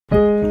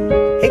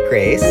Hey,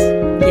 Grace.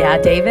 Yeah,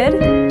 David?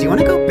 Do you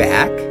want to go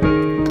back?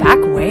 Back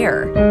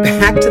where?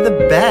 Back to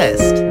the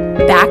best.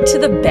 Back to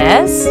the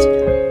best?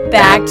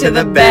 Back to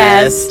the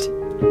best.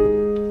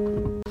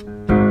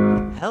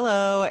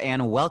 Hello,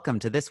 and welcome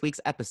to this week's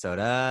episode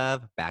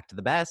of Back to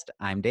the Best.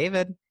 I'm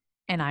David.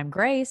 And I'm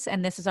Grace,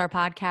 and this is our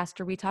podcast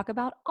where we talk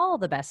about all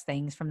the best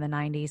things from the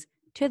 90s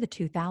to the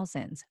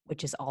 2000s,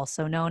 which is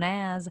also known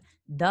as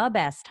the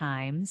best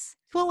times.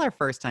 To all our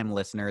first-time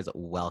listeners,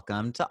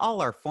 welcome. To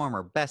all our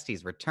former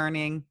besties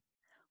returning,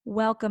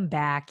 Welcome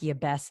back, you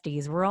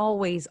besties. We're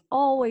always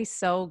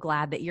so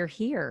glad that you're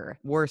here.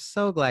 we're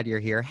so glad you're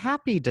here.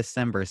 Happy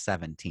December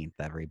 17th,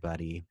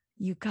 everybody.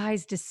 You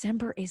guys,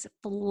 December is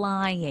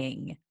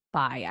flying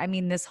by. I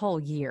mean, this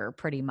whole year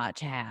pretty much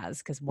has,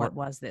 because what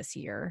was this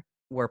year?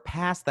 We're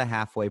past the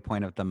halfway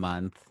point of the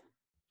month.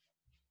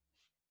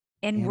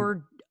 And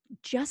we're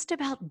just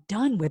about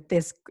done with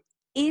this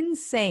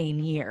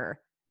insane year.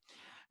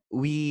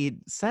 We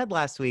said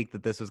last week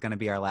that this was going to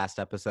be our last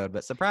episode,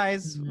 but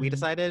surprise, we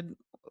decided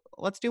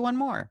let's do one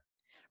more.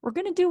 We're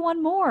going to do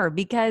one more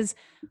because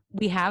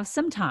we have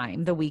some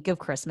time the week of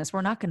Christmas.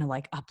 We're not going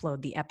to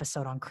upload the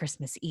episode on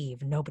Christmas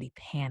Eve. Nobody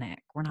panic.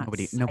 We're not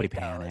Nobody psychos.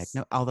 panic.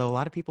 No, although a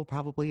lot of people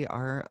probably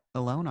are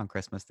alone on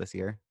Christmas this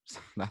year.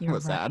 That You're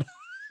was right.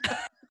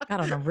 sad.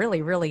 God, on a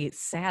really, really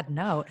sad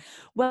note.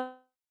 Well,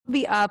 we'll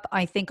be up,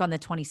 I think, on the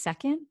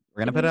 22nd. We're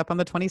going to put it up on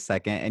the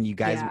 22nd, and you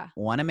guys Yeah.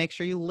 want to make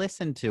sure you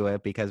listen to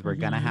it because we're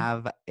going to Mhm.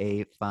 have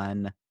a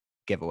fun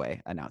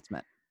giveaway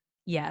announcement.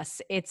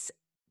 Yes, it's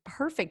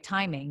perfect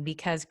timing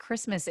because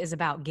Christmas is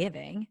about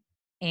giving,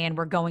 and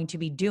we're going to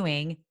be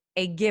doing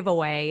a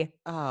giveaway.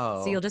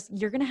 Oh. So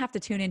you're going to have to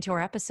tune into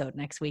our episode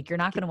next week. You're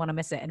not going to want to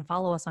miss it, and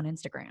follow us on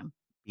Instagram.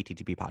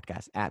 BTTB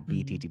Podcast, at Mhm.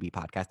 BTTB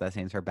Podcast. That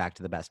stands for Back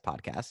to the Best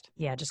Podcast.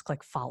 Yeah, just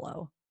click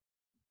follow.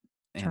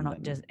 And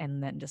then,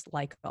 And then just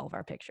like all of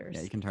our pictures.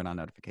 yeah, you can turn on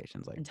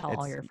notifications. And tell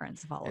all your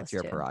friends to follow us It's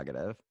your too.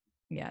 prerogative.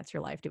 Yeah, it's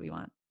your life. Do we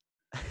want?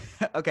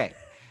 Okay.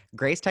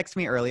 Grace texted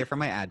me earlier from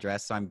my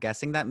address, so I'm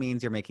guessing that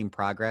means you're making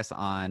progress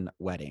on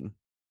wedding.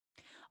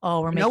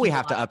 Oh, You know we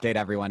have to update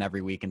everyone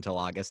every week until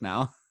August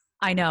now.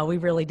 I know, we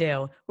really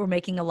do. We're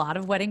making a lot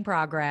of wedding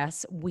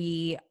progress.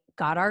 We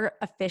got our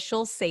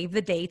official save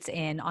the dates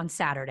in on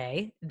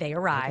Saturday. They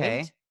arrived.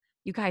 Okay.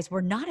 You guys,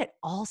 we're not at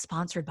all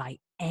sponsored by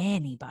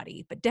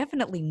anybody, but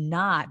definitely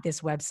not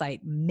this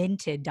website,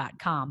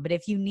 minted.com. But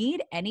if you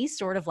need any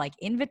sort of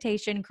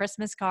invitation,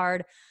 Christmas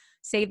card,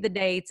 save the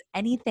dates,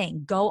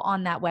 anything, go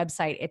on that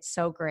website. It's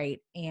so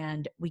great.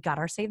 And we got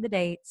our save the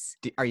dates.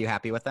 Are you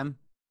happy with them?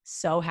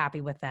 So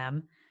happy with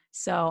them.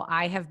 So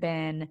I have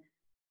been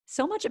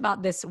so much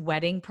about this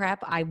wedding prep.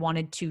 I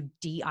wanted to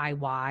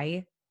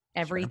DIY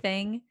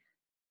everything.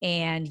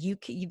 And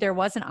there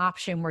was an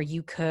option where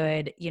you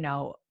could,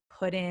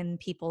 put in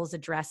people's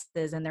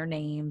addresses and their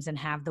names and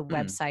have the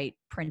website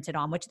printed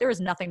on, which there is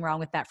nothing wrong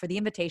with that. For the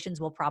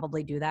invitations, we'll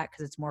probably do that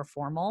because it's more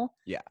formal.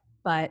 Yeah.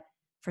 But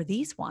for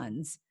these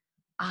ones,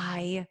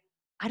 I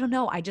don't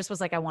know. I just was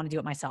like, I want to do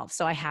it myself.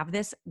 So I have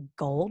this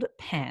gold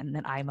pen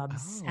that I'm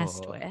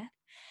obsessed with.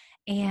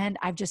 And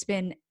I've just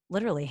been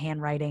literally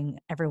handwriting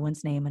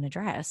everyone's name and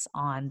address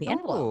on the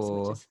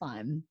envelopes, which is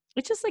fun.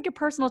 It's just like a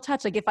personal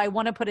touch. Like if I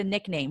want to put a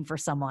nickname for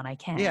someone, I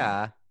can.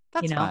 Yeah,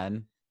 that's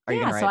fun. Are you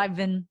gonna write? So I've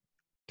been.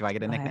 Do I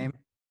get a nickname?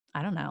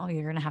 I don't know.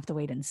 You're gonna have to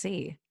wait and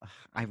see.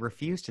 I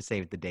refuse to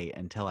save the date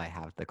until I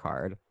have the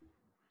card.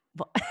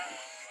 Well,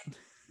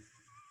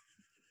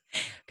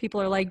 people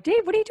are like,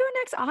 Dave, what are you doing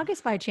next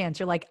August by chance?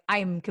 You're like,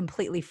 I'm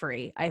completely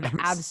free. I have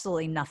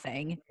absolutely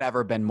nothing.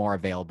 Never been more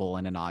available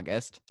in an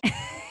August.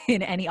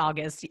 In any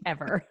August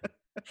ever.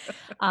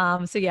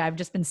 So yeah, I've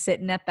just been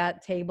sitting at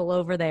that table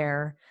over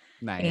there.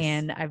 Nice.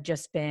 And I've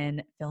just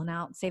been filling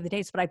out save the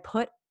dates. But I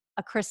put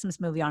a Christmas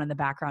movie on in the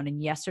background.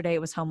 And yesterday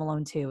it was Home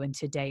Alone 2. And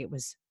today it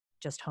was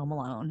just Home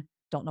Alone.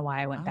 Don't know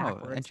why I went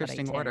backwards.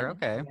 Interesting order.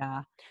 Okay.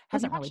 Yeah.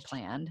 Wasn't really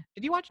planned.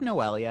 Did you watch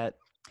Noelle yet?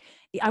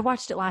 I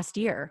watched it last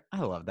year. I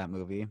love that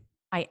movie.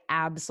 I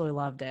absolutely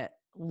loved it.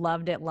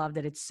 Loved it. Loved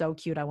it. It's so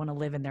cute. I want to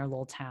live in their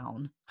little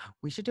town.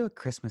 We should do a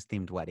Christmas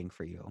themed wedding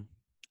for you.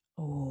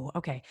 Oh,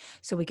 okay.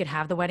 So we could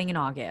have the wedding in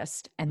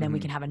August and then we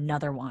can have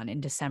another one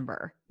in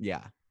December.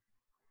 Yeah.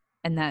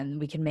 And then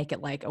we can make it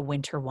like a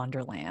winter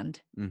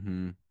wonderland.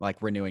 Mm-hmm.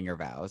 Like renewing your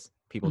vows.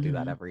 People do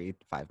that every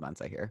 5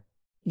 months, I hear.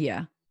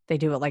 Yeah. They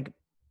do it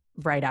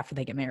right after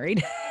they get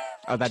married.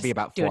 Oh, that'd be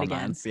about 4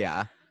 months.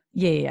 Yeah.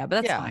 Yeah.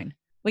 But that's fine.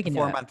 We can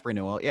do it. 4-month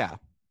renewal. Yeah.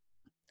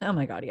 Oh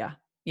my God. Yeah.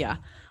 Yeah.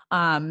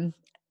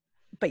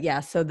 But yeah,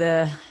 so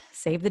the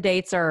save the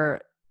dates are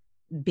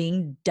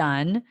being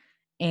done,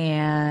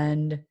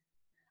 and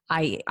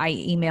I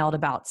emailed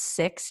about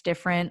 6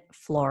 different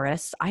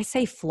florists. I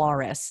say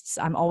florists.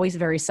 I'm always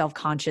very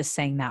self-conscious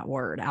saying that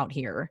word out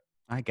here.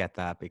 I get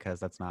that because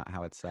that's not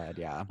how it's said.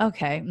 Yeah.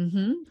 Okay.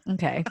 Mm-hmm.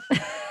 Okay.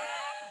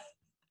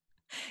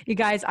 You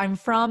guys, I'm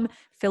from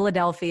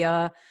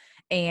Philadelphia,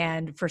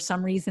 and for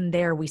some reason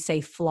there we say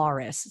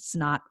florists,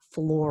 not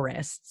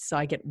florists. So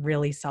I get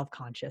really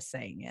self-conscious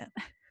saying it.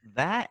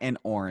 That and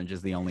orange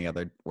is the only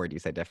other word you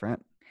say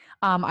different.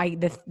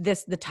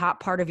 The top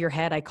part of your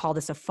head, I call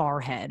this a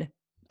forehead,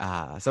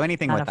 So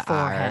anything not with a the R,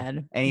 forehead.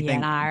 Yeah,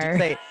 anything. an Just R.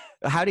 say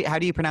how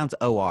do you pronounce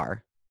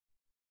OR?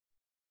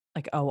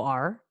 Like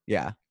OR?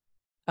 Yeah.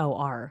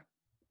 OR.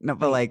 No,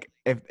 but Wait,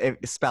 like if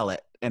spell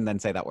it and then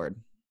say that word.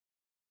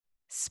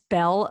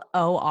 spell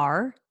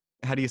OR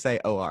How do you say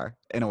OR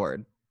in a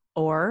word?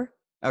 or?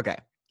 Okay.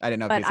 I didn't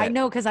know if But you I said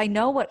know because I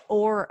know what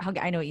or.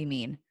 I know what you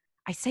mean.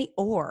 I say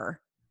or,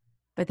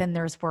 but then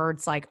there's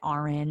words like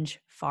orange,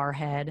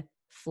 forehead,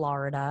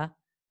 Florida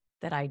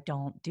that I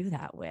don't do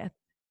that with.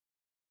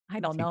 I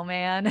don't know,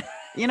 man.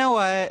 you know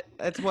what?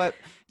 It's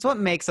what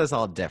makes us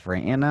all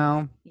different, you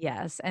know?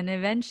 Yes, and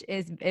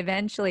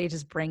eventually it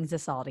just brings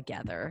us all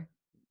together.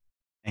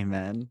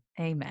 Amen.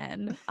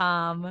 Amen.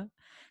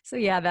 So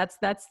yeah, that's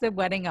the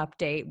wedding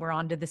update. We're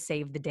on to the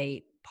save the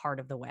date part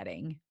of the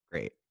wedding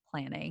Great.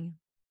 planning.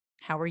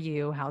 How are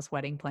you? How's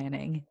wedding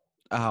planning?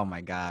 Oh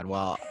my God.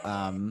 Well,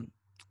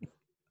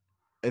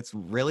 it's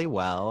really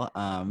well.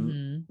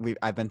 Mhm.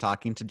 I've been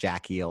talking to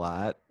Jackie a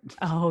lot.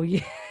 Oh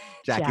yeah,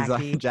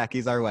 Jackie.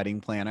 Jackie's our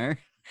wedding planner.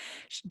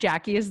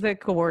 Jackie is the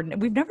coordinator.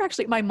 We've never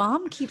actually. My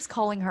mom keeps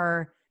calling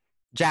her.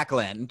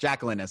 Jacqueline.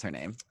 Jacqueline is her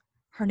name.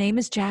 Her name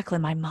is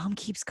Jacqueline. My mom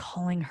keeps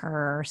calling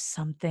her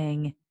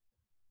something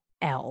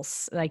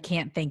else that I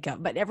can't think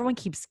of, but everyone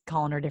keeps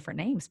calling her different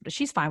names. But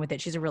she's fine with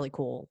it. She's a really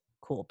cool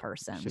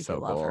person. We She's do so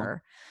love cool.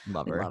 her.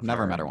 Love We her. love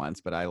Never met her. her once,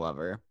 but I love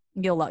her.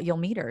 You'll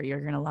meet her. You're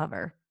gonna love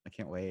her. I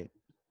can't wait.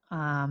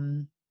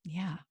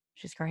 Yeah,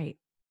 she's great.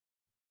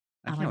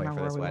 I I don't can't wait remember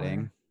for where this we wedding.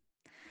 were.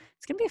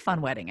 It's gonna be a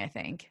fun wedding. I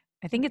think.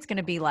 I think it's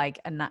gonna be like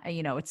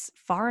it's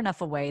far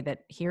enough away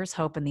that here's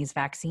hoping these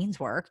vaccines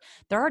work.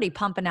 They're already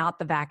pumping out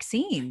the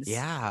vaccines.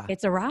 Yeah.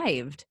 It's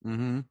arrived.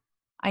 Mm-hmm.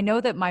 I know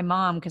that my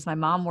mom, because my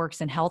mom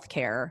works in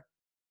healthcare,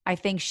 I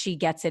think she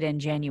gets it in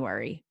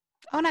January.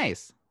 Oh,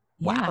 nice.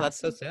 Wow, Yeah, that's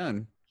so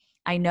soon.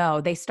 I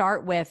know. They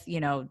start with,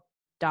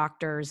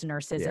 doctors,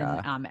 nurses,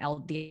 and Yeah.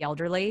 the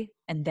elderly.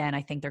 And then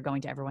I think they're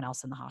going to everyone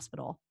else in the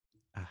hospital.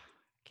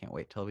 Can't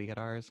wait till we get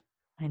ours.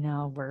 I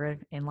know. We're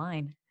in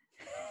line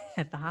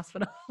at the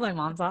hospital, my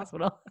mom's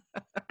hospital.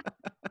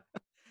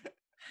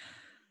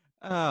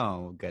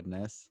 Oh,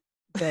 goodness.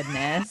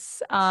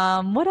 Goodness.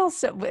 What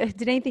else?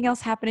 Did anything else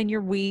happen in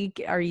your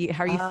week? How are you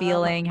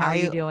feeling? How are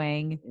you I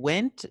doing?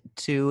 went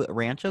to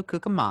Rancho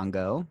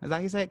Cucamonga. Is that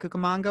how you say it?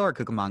 Cucamonga or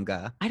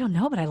Cucamonga? I don't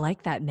know, but I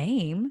like that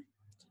name.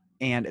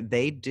 And I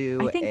think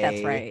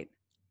that's right.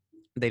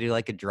 they do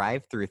like a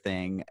drive-through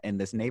thing in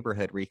this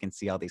neighborhood where you can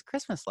see all these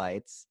Christmas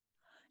lights.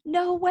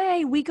 No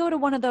way. We go to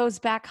one of those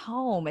back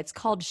home. It's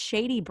called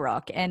Shady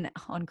Brook. And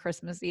on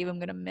Christmas Eve, I'm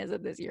going to miss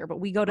it this year, but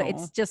we go to, Oh.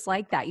 it's just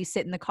like that. You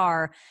sit in the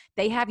car,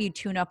 they have you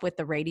tune up with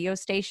the radio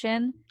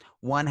station.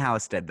 One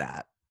house did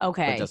that, but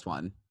Okay. just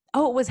one.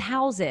 Oh, it was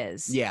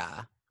houses.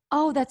 Yeah.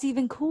 Oh, that's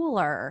even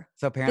cooler.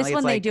 So apparently This it's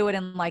one, they like, do it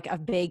in like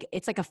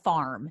it's like a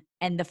farm,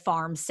 and the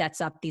farm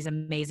sets up these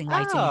amazing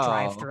lights and you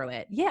drive through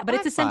it. Yeah, but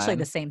it's that's essentially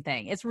the fun. same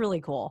thing. It's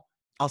really cool.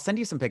 I'll send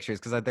you some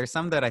pictures because there's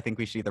some that I think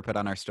we should either put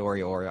on our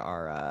story or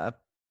our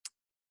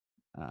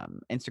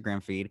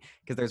Instagram feed,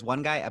 because there's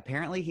one guy,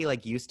 apparently he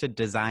like used to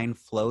design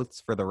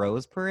floats for the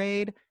Rose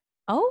Parade.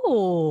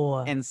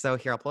 Oh, And so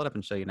here, I'll pull it up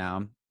and show you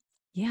now.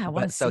 yeah, I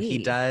want to see. He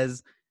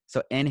does,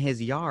 so in his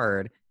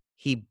yard,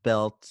 he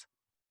built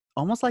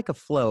almost like a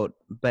float,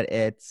 but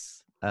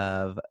it's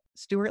of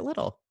Stuart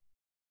Little.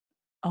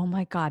 Oh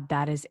my God,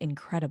 that is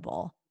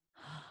incredible.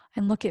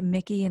 And look at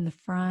Mickey in the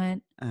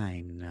front.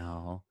 I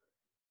know.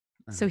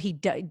 So he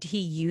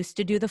used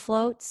to do the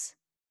floats?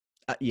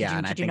 Yeah.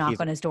 Did you knock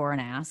on his door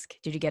and ask?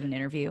 Did you get an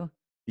interview?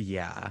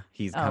 Yeah,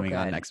 he's coming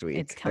on next week.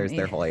 It's coming. There's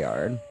their whole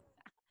yard.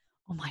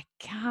 Oh my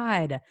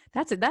God.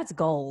 That's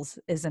goals,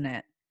 isn't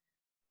it?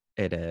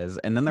 It is.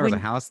 And then there was a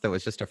house that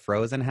was just a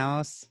frozen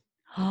house.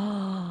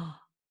 Oh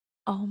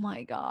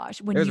my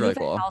gosh. When It was you really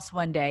have cool. a house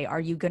one day, are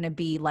you going to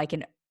be like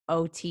an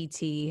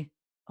OTT,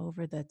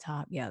 over the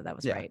top? Yeah, that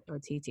was right.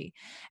 OTT.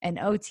 An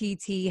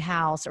OTT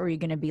house, or are you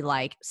going to be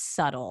like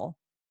subtle?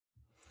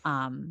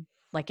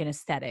 Like an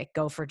aesthetic,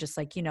 go for just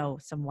like,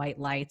 some white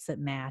lights that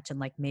match and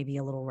like maybe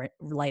a little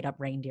light up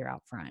reindeer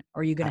out front?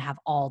 Or are you going to have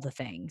all the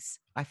things?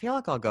 I feel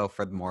like I'll go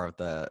for more of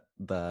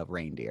the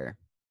reindeer.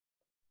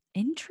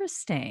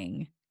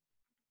 Interesting.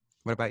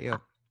 What about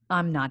you?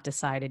 I'm not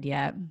decided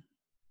yet.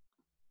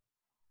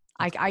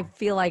 I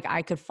feel like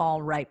I could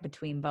fall right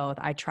between both.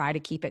 I try to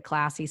keep it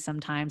classy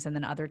sometimes, and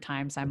then other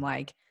times I'm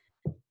like,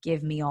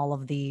 give me all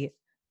the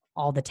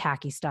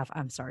tacky stuff.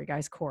 I'm sorry,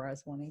 guys.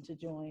 Cora's wanting to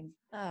join.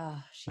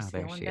 She's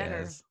feeling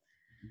better.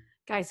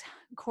 Guys,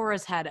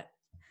 Cora's had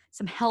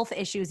some health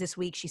issues this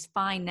week. She's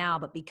fine now,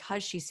 but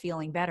because she's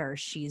feeling better,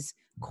 she's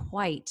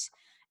quite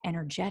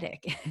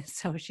energetic.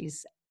 So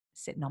she's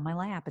sitting on my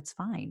lap. It's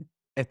fine.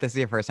 If this is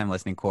your first time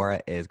listening,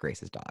 Cora is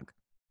Grace's dog.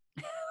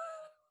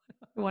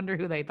 I wonder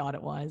who they thought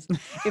it was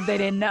if they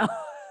didn't know.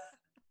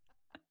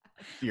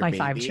 My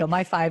baby.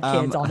 my 5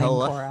 kids all named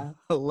Cora.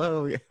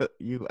 Hello,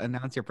 you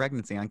announced your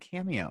pregnancy on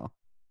Cameo.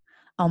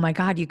 Oh my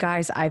God, you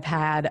guys, I've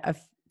had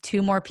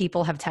 2 more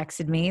people have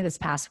texted me this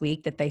past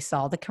week that they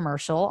saw the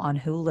commercial on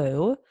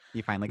Hulu.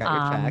 You finally got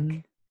your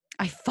check.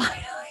 I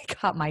finally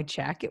got my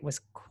check. It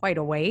was quite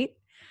a wait,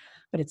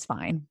 but it's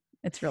fine.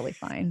 It's really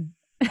fine.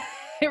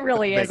 It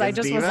really is. I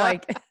Biggest just was diva.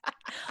 like,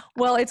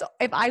 well, it's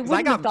if I 'Cause I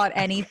wouldn't have got thought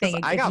 'cause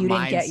anything I if got you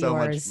didn't mine get so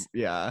much. yours.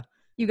 Yeah.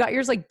 You got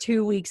yours like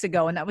 2 weeks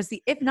ago, and that was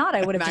the if not,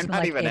 I would have And just I'm been not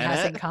like, even it in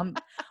hasn't it. come.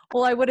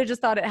 Well, I would have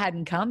just thought it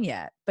hadn't come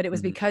yet. But it was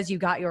Mhm. because you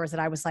got yours that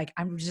I was like,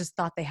 I just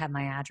thought they had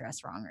my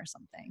address wrong or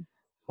something.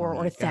 Well,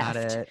 Or you got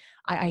theft.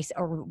 it.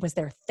 Or was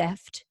there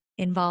theft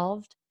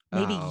involved?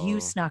 Maybe you Oh,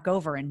 snuck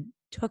over and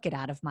took it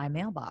out of my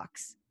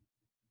mailbox.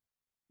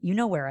 You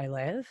know where I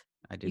live.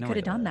 I do You know could where have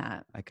you done live.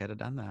 that. I could have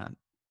done that.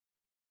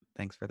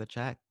 Thanks for the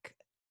check.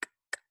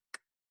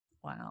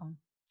 Wow.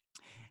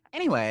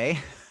 Anyway,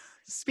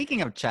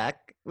 speaking of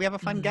check, we have a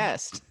fun Mhm.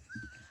 guest.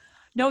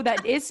 No,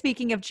 that is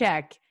speaking of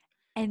check.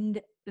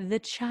 And the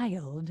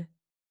child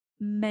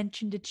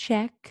mentioned a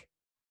check.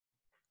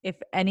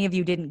 If any of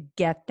you didn't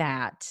get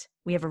that,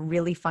 we have a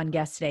really fun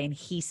guest today, and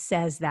he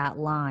says that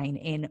line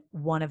in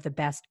one of the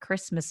best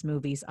Christmas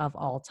movies of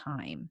all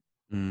time.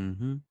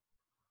 Mm-hmm.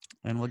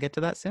 And we'll get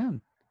to that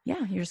soon.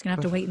 Yeah, you're just going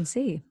to have to wait and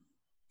see.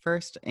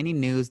 First, any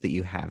news that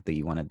you have that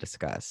you want to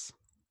discuss?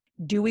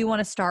 Do we want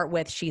to start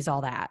with She's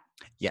All That?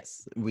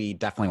 Yes, we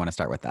definitely want to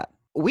start with that.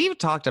 We've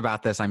talked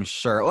about this, I'm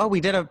sure. Well,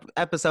 we did an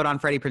episode on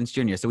Freddie Prinze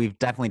Jr., so we've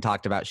definitely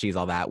talked about She's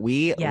All That.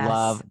 We Yes.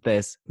 love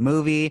this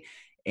movie,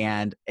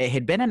 and it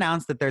had been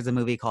announced that there's a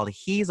movie called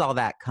He's All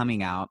That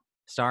coming out,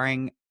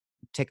 starring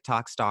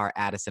TikTok star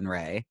Addison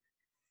Rae.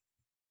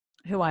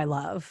 Who I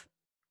love.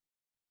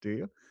 Do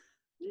you?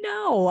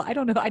 No, I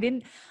don't know.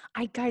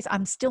 Guys,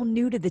 I'm still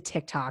new to the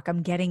TikTok.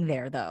 I'm getting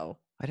there though.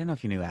 I don't know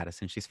if you knew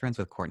Addison. She's friends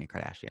with Kourtney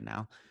Kardashian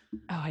now.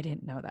 Oh, I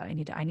didn't know that.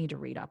 I need to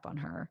read up on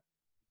her.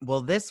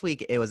 Well, this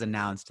week it was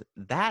announced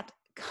that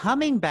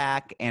coming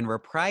back and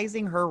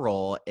reprising her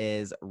role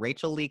is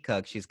Rachel Lee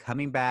Cook. She's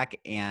coming back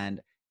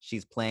and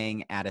she's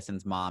playing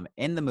Addison's mom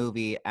in the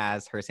movie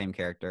as her same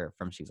character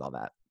from She's All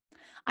That.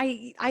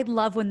 I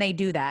love when they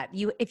do that.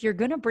 If you're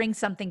going to bring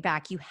something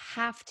back, you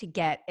have to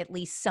get at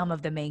least some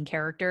of the main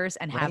characters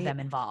and have Right? them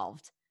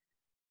involved.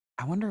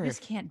 I wonder You if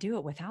just can't do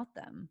it without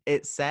them.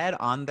 it said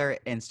on their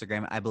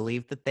Instagram, I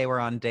believe that they were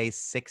on day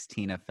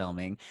 16 of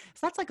filming.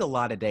 So that's like a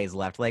lot of days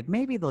left. Like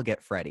maybe they'll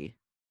get Freddie.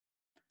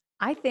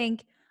 I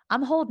think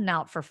I'm holding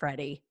out for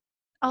Freddie.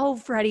 Oh,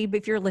 Freddie,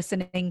 if you're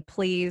listening,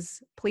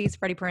 please,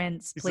 Freddie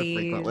Prinze, He's please. a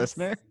frequent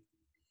listener.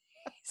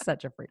 He's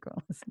such a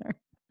frequent listener.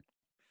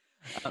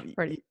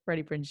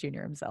 Freddie Prinze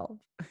Jr. himself.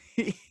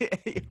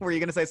 Were you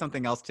going to say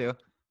something else too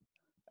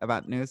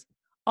about news?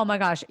 Oh my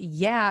gosh.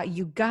 Yeah,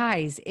 you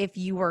guys, if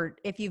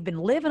you've been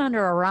living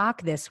under a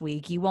rock this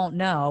week, you won't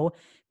know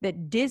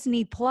that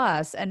Disney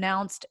Plus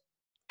announced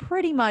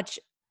pretty much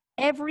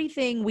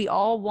everything we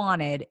all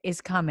wanted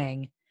is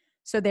coming.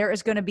 So there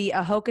is going to be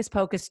a Hocus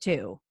Pocus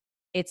 2.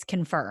 It's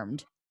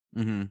confirmed.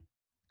 Mm-hmm.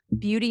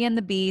 Beauty and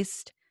the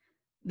Beast,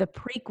 the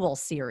prequel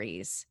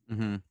series,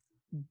 Mm-hmm.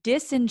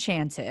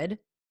 Disenchanted,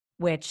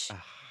 which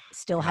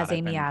still has I've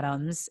Amy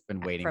Adams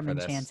been waiting from for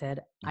this. Enchanted.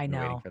 I've I been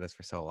waiting know. for this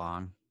for so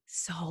long.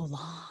 So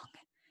long.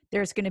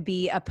 There's going to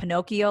be a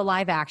Pinocchio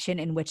live action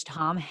in which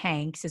Tom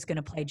Hanks is going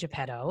to play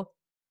Geppetto.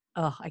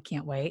 Oh, I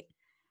can't wait.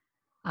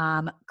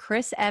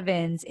 Chris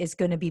Evans is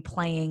going to be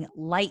playing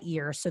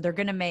Lightyear. So they're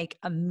going to make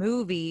a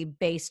movie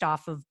based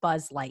off of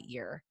Buzz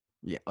Lightyear.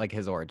 Yeah, like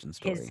his origin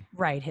story.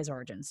 His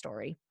origin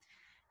story.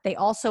 They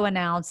also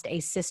announced a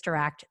Sister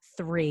Act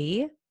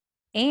 3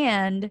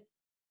 and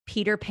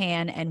Peter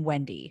Pan and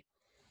Wendy.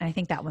 And I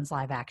think that one's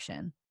live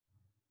action.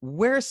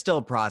 We're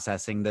still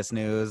processing this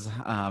news.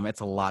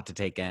 It's a lot to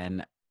take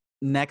in.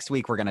 Next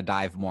week, we're going to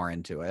dive more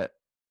into it.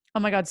 Oh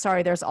my God,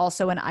 sorry. There's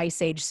also an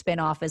Ice Age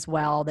spinoff as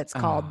well that's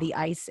called The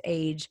Ice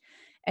Age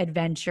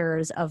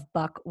Adventures of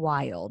Buck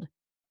Wild.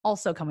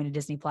 Also coming to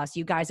Disney Plus.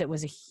 You guys, it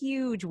was a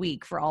huge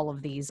week for all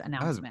of these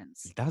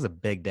announcements. That was a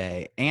big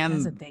day.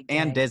 And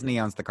Disney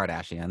owns the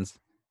Kardashians.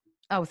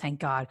 Oh, thank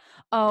God.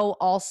 Oh,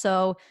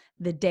 also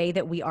the day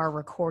that we are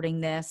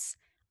recording this,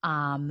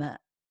 The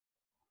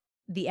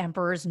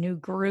Emperor's New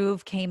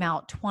Groove came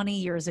out 20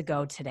 years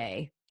ago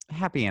today.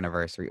 Happy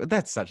anniversary.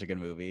 That's such a good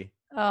movie.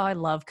 Oh, I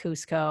love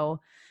Cusco.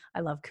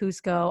 I love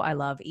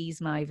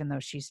Yzma, even though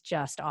she's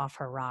just off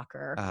her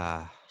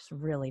rocker. She's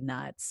really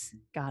nuts.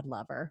 God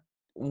love her.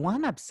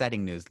 One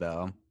upsetting news,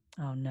 though.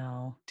 Oh,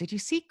 no. Did you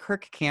see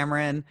Kirk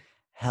Cameron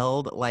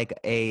held like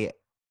a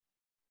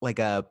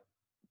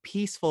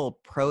peaceful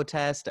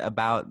protest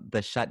about the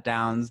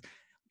shutdowns?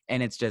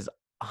 And it's just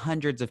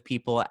hundreds of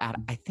people at,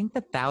 I think,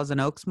 the Thousand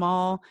Oaks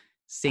Mall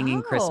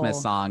singing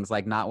Christmas songs,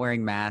 like not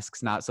wearing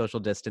masks, not social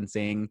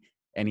distancing.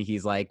 And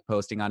he's like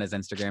posting on his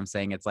Instagram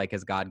saying it's like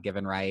his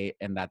God-given right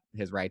and that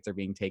his rights are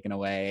being taken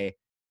away.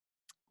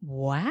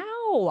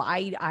 Wow.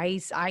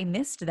 I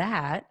missed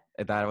that.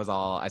 That was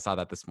all. I saw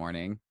that this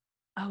morning.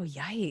 Oh,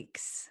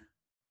 yikes.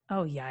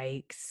 Oh,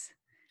 yikes.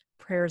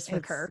 Prayers for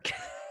Kirk.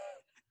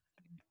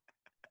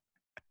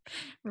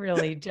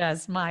 Really,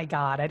 just, my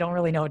God, I don't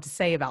really know what to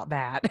say about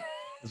that.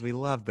 Because we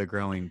love the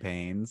growing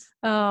pains.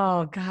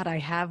 Oh, God, I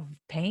have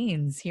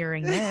pains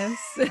hearing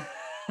this.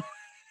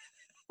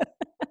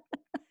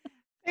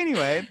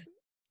 Anyway,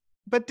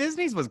 But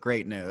Disney's was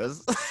great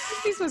news.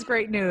 This was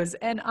great news.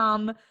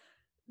 And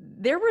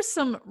there were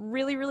some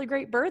really, really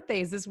great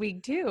birthdays this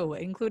week too,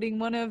 including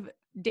one of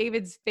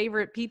David's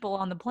favorite people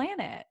on the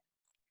planet.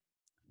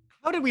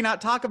 How did we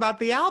not talk about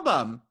the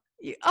album?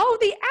 Oh,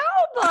 the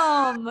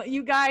album.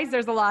 You guys,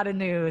 there's a lot of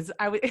news.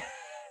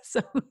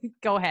 So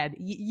go ahead.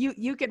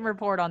 You can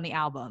report on the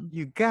album.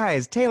 You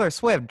guys, Taylor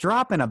Swift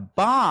dropping a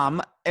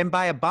bomb. And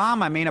by a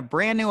bomb, I mean a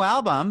brand new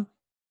album.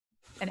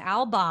 An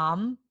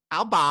album.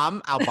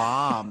 Album.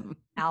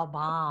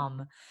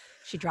 Album.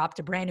 She dropped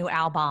a brand new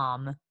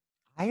album.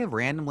 I have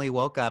randomly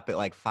woke up at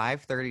like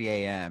 5:30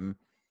 a.m.,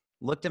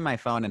 looked at my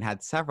phone and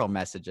had several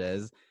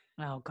messages.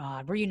 Oh,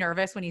 God. Were you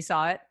nervous when you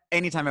saw it?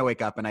 Anytime I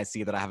wake up and I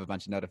see that I have a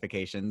bunch of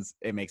notifications,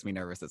 it makes me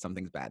nervous that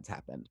something's bad's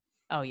happened.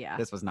 Oh, yeah.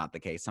 This was not the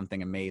case.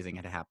 Something amazing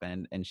had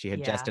happened, and she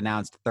had just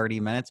announced 30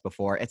 minutes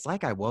before. It's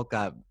like I woke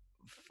up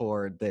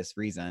for this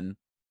reason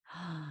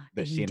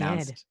that she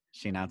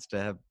announced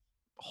a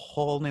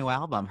whole new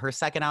album, her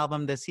second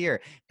album this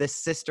year, the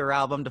sister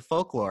album to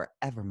Folklore,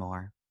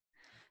 Evermore.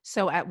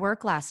 So at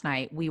work last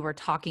night, we were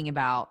talking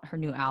about her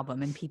new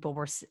album, and people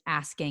were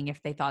asking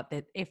if they thought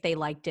that if they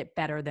liked it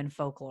better than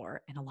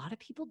Folklore. And a lot of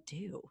people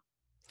do.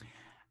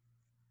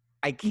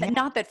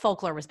 Not that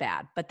Folklore was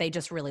bad, but they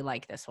just really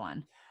like this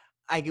one.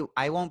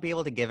 I won't be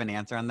able to give an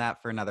answer on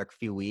that for another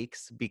few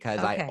weeks because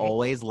I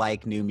always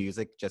like new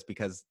music just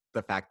because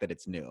the fact that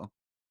it's new.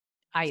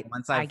 I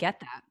get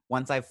that.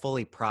 Once I've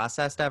fully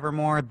processed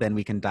Evermore, then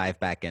we can dive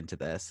back into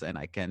this, and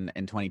I can,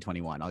 in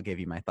 2021, I'll give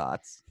you my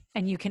thoughts.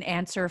 And you can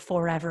answer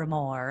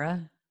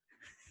forevermore.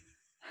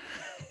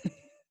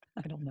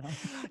 I don't know.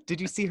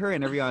 Did you see her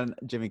interview on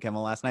Jimmy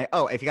Kimmel last night?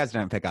 Oh, if you guys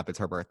didn't pick up, it's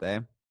her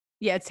birthday.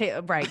 Yeah, it's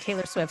right.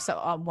 Taylor Swift.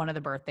 So one of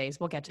the birthdays.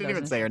 We'll get to. Didn't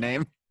even say her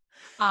name.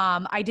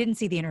 I didn't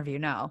see the interview.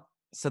 No.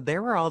 So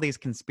there were all these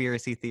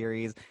conspiracy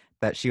theories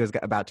that she was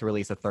about to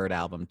release a third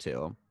album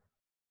too.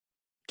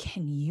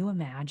 Can you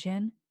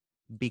imagine?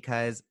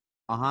 Because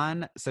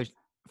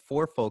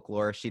for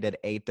Folklore, she did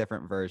 8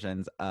 different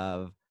versions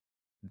of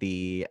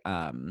the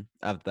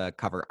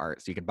cover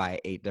art. So you could buy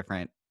 8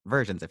 different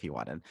versions if you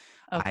wanted.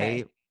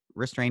 Okay. I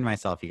restrained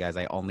myself, you guys.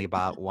 I only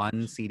bought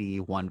 1 CD,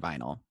 1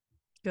 vinyl.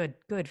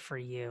 Good for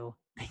you.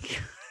 Thank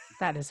you.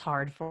 That is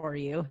hard for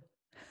you.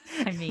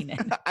 I mean it.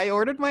 I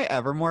ordered my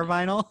Evermore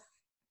vinyl.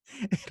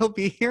 It'll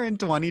be here in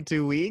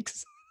 22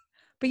 weeks.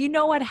 But you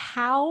know what?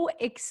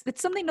 It's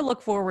something to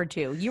look forward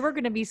to. You are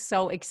going to be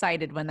so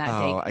excited when that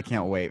day comes. I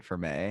can't wait for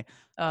May.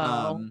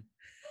 Oh.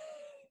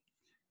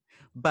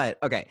 But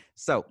okay,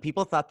 so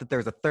people thought that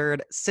there's a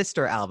third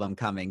sister album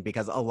coming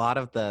because a lot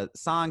of the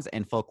songs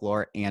in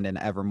Folklore and in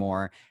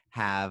Evermore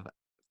have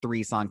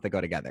 3 songs that go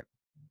together.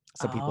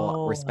 So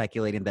people were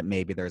speculating that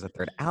maybe there's a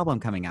third album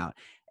coming out.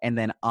 And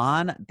then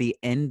on the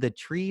In the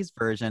Trees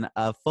version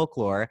of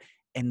Folklore,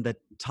 in the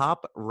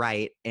top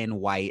right in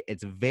white,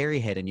 it's very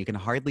hidden. You can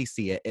hardly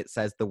see it. It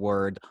says the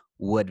word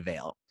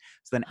Woodvale.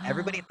 So then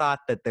everybody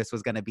thought that this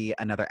was going to be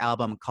another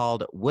album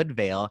called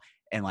Woodvale.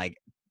 And like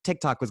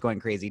TikTok was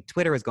going crazy.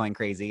 Twitter was going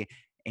crazy.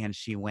 And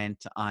she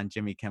went on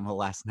Jimmy Kimmel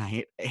last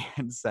night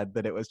and said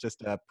that it was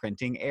just a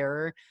printing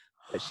error.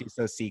 That she's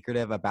so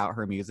secretive about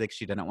her music.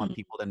 She didn't want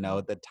people to know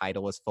the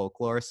title was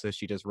Folklore. So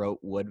she just wrote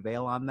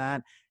Woodvale on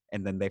that.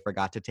 And then they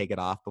forgot to take it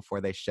off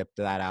before they shipped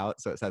that out.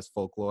 So it says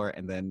Folklore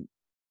and then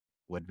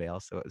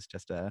Woodvale. So it was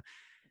just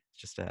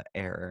a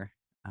error.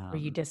 Were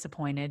you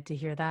disappointed to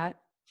hear that?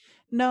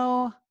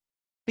 No,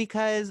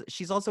 because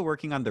she's also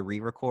working on the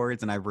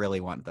re-records and I really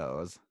want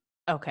those.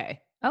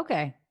 Okay.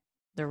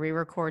 The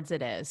re-records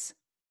it is.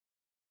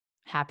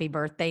 Happy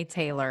birthday,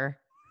 Taylor.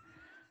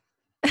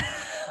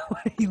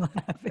 What are you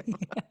laughing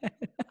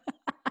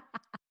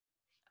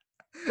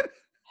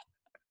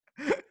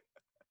at?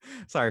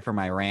 Sorry for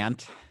my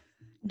rant.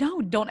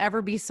 No, don't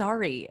ever be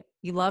sorry.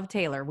 You love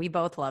Taylor. We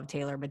both love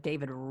Taylor, but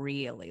David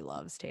really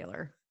loves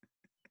Taylor.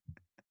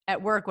 At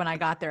work, when I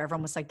got there,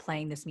 everyone was like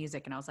playing this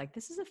music, and I was like,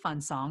 this is a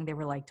fun song. They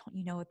were like, don't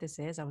you know what this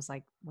is? I was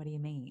like, what do you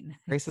mean?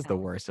 Grace is the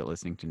worst at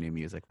listening to new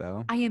music,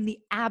 though. I am the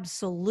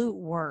absolute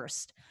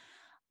worst.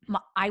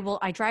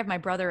 I drive my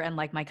brother and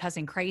like my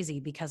cousin crazy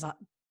because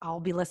I'll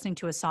be listening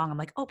to a song. I'm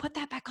like, oh, put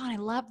that back on. I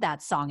love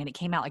that song. And it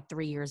came out like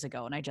 3 years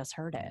ago, and I just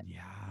heard it.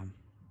 Yeah.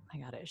 I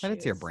got it. But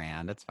it's your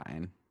brand. It's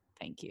fine.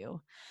 Thank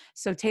you.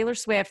 So Taylor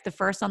Swift, the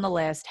first on the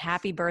list.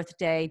 Happy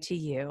birthday to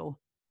you.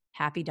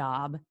 Happy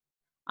Dob.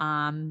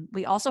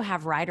 We also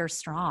have Ryder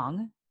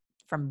Strong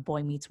from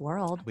Boy Meets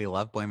World. We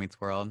love Boy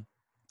Meets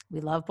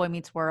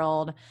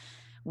World.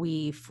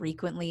 We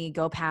frequently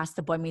go past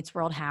the Boy Meets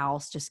World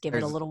house, just give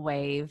it a little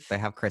wave. They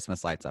have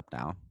Christmas lights up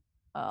now.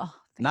 Oh,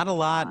 not a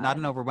lot, not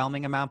an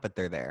overwhelming amount, but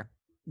they're there.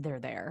 They're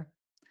there.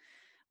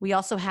 We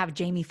also have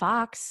Jamie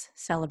Foxx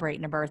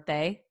celebrating a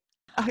birthday.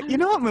 You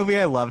know what movie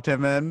I loved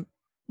him in?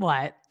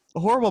 What?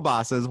 Horrible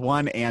Bosses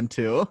 1 and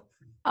 2.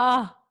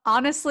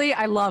 Honestly,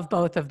 I love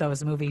both of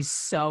those movies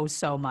so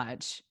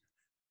much.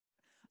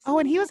 Oh,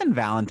 and he was in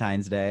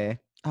Valentine's Day.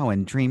 Oh,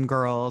 and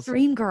Dreamgirls.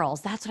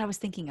 Dreamgirls. That's what I was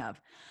thinking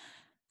of.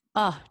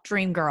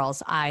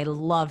 Dreamgirls. I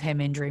love him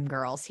in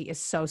Dreamgirls. He is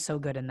so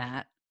good in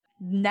that.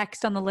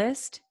 Next on the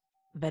list,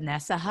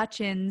 Vanessa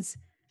Hutchins,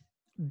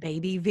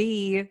 Baby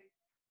V.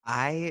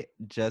 I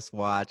just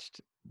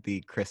watched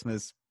the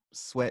Christmas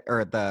switch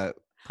or the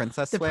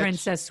Princess The Switch.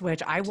 Princess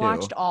Switch. I too.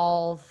 watched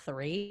all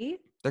 3.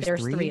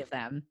 There's 3 three of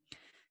them.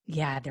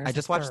 Yeah, there's I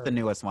just a watched the third.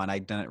 newest one. I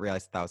didn't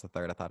realize that was a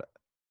third. I thought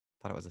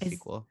it was a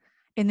sequel.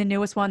 In the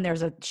newest one,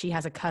 she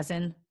has a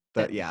cousin.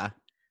 But yeah.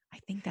 I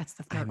think that's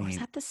the I third. Or is mean-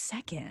 that the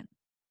second?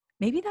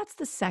 Maybe that's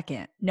the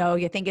second. No,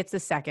 you think it's the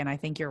second. I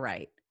think you're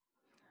right.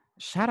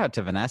 Shout out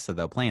to Vanessa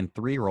though, playing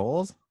 3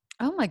 roles.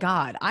 Oh my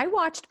God. I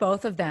watched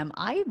both of them.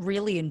 I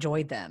really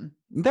enjoyed them.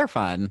 They're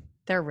fun.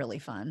 They're really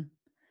fun.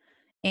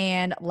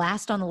 And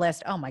last on the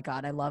list, oh my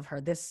God, I love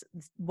her.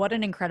 What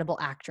an incredible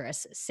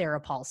actress, Sarah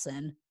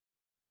Paulson.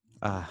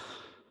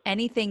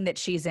 Anything that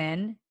she's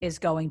in is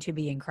going to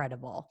be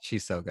incredible.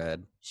 She's so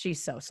good.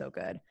 She's so, so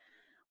good.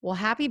 Well,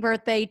 happy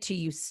birthday to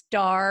you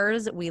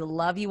stars. We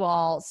love you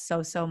all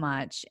so, so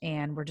much.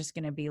 And we're just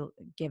going to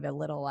give a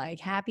little like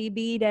happy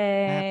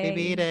B-Day. Happy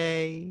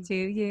B-Day. To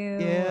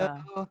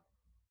you.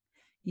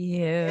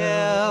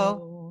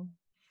 You.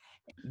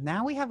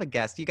 Now we have a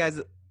guest. You guys,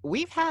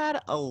 we've had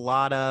a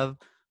lot of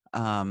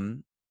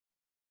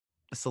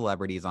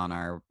celebrities on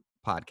our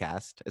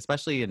podcast,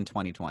 especially in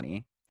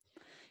 2020.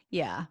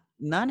 Yeah.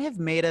 None have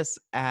made us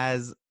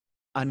as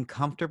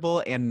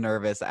uncomfortable and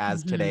nervous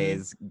as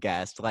today's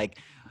guest. Like,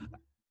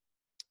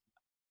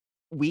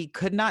 we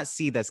could not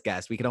see this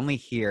guest. We could only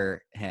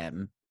hear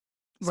him.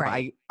 So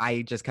Right.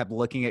 I just kept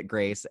looking at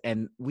Grace,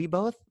 and we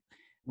both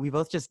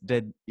just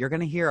did. You're going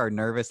to hear our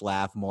nervous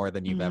laugh more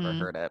than you've ever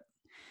heard it.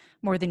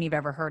 More than you've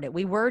ever heard it.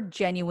 We were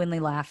genuinely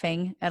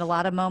laughing at a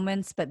lot of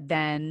moments, but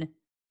then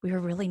we were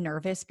really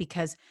nervous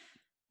because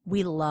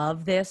we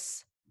love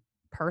this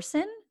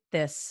person,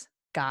 this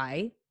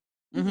guy.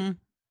 Mm-hmm.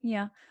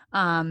 Yeah.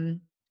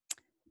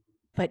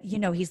 But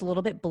he's a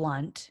little bit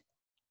blunt,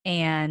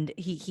 and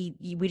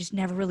we just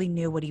never really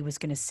knew what he was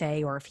going to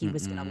say or if he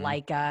was going to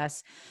like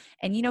us.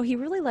 And he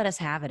really let us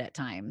have it at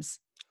times.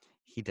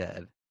 He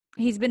did.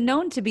 He's been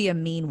known to be a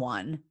mean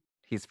one.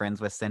 He's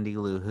friends with Cindy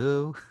Lou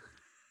Who.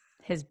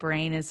 His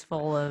brain is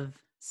full of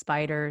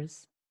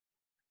spiders.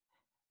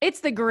 It's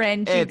the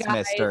Grinch. It's you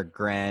guys. Mr.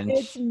 Grinch.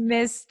 It's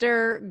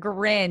Mr.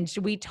 Grinch.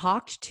 We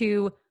talked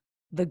to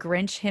the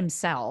Grinch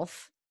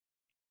himself,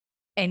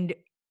 and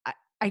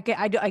I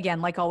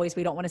again, like always,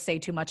 we don't want to say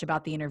too much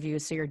about the interview,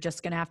 so you're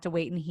just gonna have to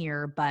wait and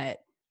hear.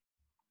 But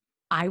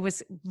I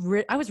was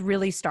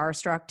really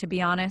starstruck, to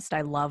be honest.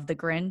 I love the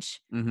Grinch,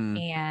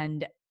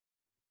 and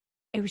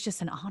it was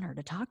just an honor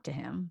to talk to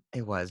him.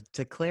 It was.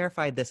 To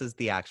clarify, this is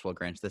the actual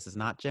Grinch. This is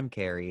not Jim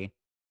Carrey.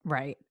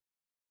 Right.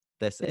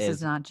 This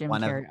is not Jim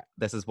Carrey.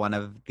 This is one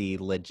of the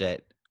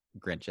legit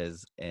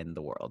Grinches in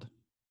the world.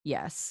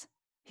 Yes.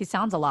 He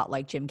sounds a lot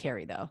like Jim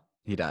Carrey, though.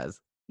 He does.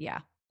 Yeah.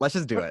 Let's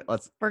just do it.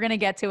 We're going to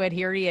get to it.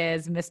 Here he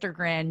is, Mr.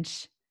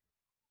 Grinch.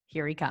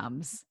 Here he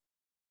comes.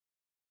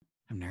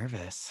 I'm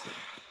nervous.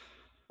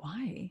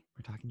 Why?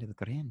 We're talking to the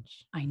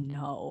Grinch. I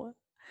know.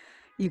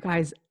 You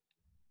guys,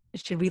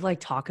 should we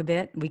talk a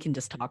bit? We can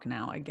just talk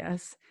now, I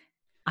guess.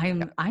 I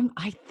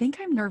think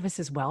I'm nervous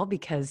as well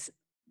because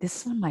this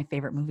is one of my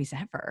favorite movies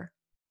ever.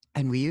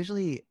 And we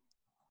usually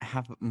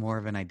have more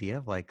of an idea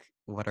of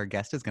what our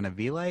guest is going to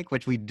be like,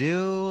 which we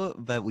do,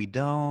 but we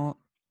don't.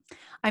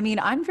 I mean,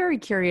 I'm very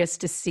curious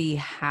to see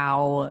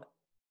how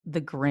the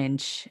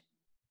Grinch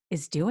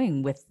is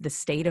doing with the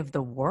state of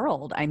the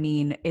world. I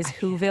mean, has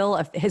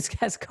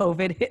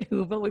COVID hit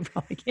Whoville? We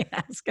probably can't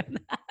ask him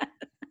that.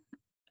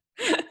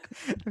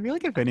 I feel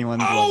like if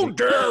anyone's How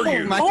dare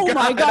you! Oh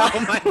my God.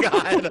 Oh my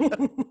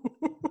God.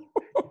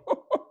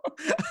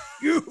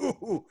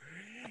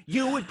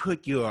 You would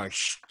put your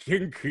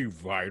stinky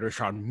virus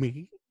on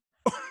me?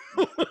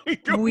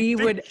 We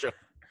would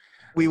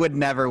We would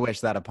never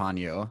wish that upon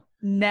you.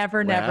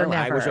 never.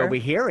 I was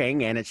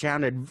overhearing, and it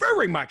sounded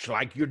very much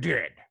like you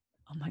did.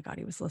 Oh my God,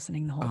 he was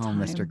listening the whole Oh, time.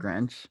 Mr.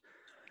 Grinch.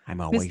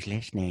 I'm always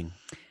listening.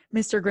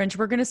 Mr. Grinch,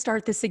 we're going to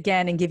start this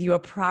again and give you a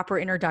proper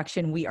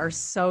introduction. We are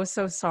so,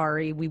 so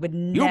sorry. We would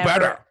never. You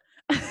better.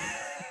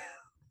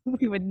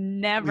 We would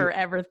never,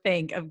 ever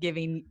think of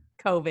giving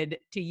COVID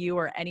to you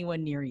or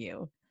anyone near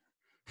you.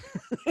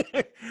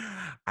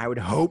 I would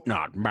hope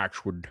not.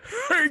 Max would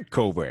hate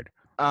COVID.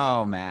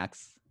 Oh,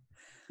 Max.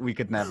 We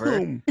could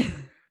never.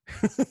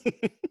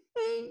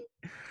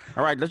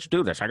 All right, let's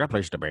do this. I got a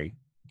place to be.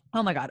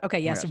 Oh my God. Okay.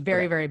 Yes. gosh.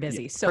 Very, Okay. very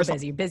busy. So First of all-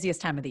 busy. Busiest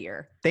time of the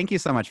year. Thank you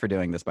so much for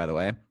doing this, by the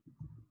way.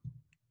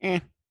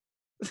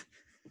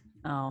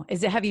 Oh,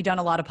 have you done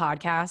a lot of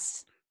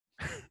podcasts?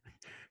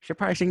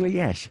 Surprisingly,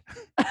 yes.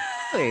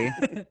 Really?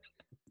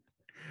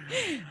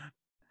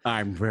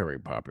 I'm very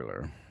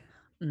popular.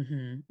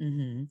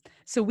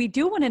 So we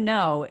do want to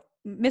know,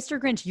 Mr.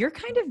 Grinch, you're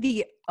kind of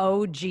the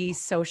OG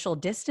social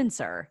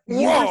distancer. You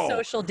were Whoa!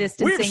 social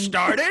distancing. We've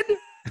started?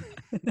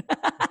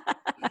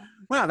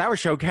 Wow, that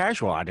was so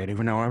casual. I didn't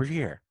even know I was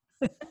here.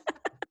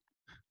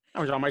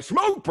 I was on my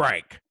smoke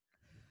break.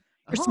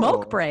 Your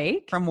smoke Oh,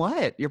 break. From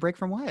what? Your break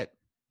from what?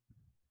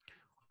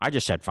 I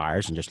just set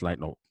fires and just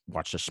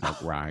watch the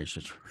smoke rise.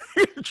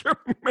 It's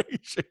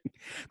amazing.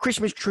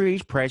 Christmas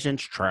trees,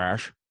 presents,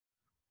 trash.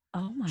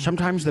 Oh my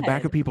Sometimes the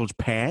back of God. people's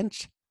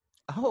pants.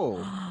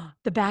 Oh.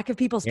 The back of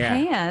people's Yeah.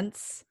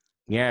 pants.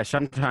 Yeah,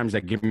 sometimes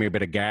they give me a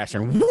bit of gas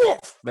and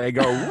woof, they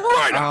go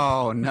right up.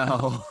 Oh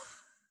no.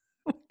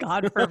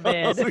 God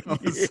forbid.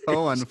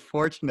 So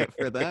unfortunate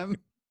for them.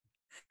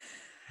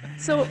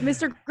 So,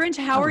 Mr. Grinch,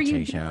 I how are would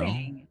you say so.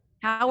 doing?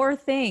 How are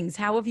things?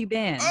 How have you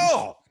been?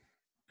 Oh,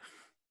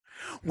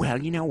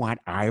 well, you know what?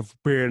 I've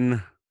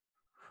been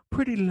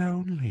pretty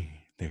lonely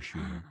this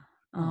year.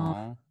 Oh,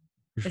 Oh.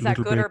 Just is a that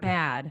little good or bit.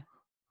 bad?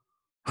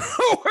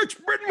 Oh, it's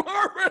been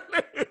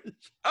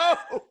marvelous.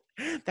 Oh,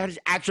 that is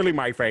actually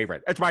my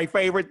favorite. That's my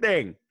favorite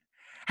thing.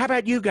 How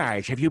about you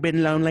guys? Have you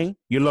been lonely?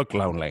 You look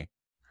lonely.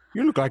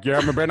 You look like you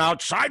haven't been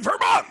outside for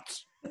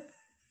months.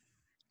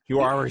 You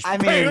are as I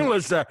pale mean-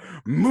 as the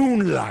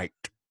moonlight.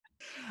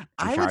 I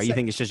I'm would sorry, you say-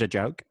 think it's just a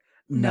joke?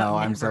 No, No,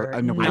 I'm so. never.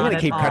 I mean, we Not would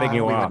at keep cutting all.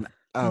 you we off.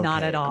 wouldn't-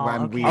 Not at okay,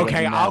 all. we Okay. would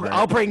Okay, never.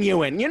 I'll bring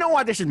you in. You know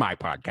what? This is my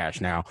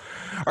podcast now.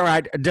 All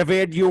right,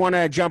 David, you want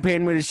to jump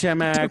in with some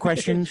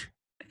questions?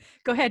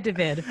 Go ahead,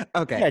 David.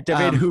 Okay. Yeah,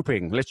 David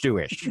hooping. Let's do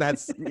it.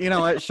 That's, you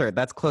know what? Sure,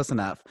 that's close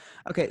enough.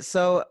 Okay,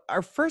 so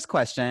our first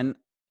question,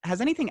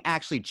 has anything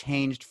actually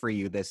changed for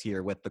you this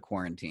year with the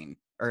quarantine?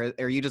 Or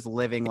are you just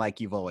living like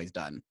you've always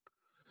done?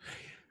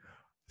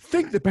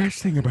 Think the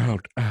best thing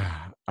about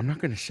I'm not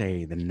going to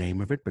say the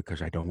name of it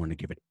because I don't want to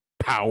give it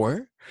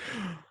power.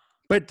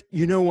 But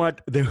you know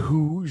what? The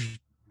Who's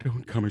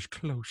don't come as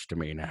close to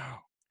me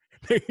now.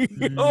 They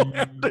all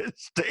have to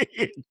stay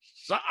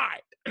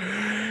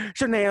inside.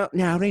 So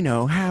now they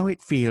know how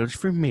it feels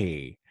for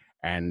me.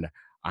 And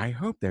I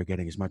hope they're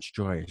getting as much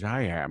joy as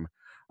I am.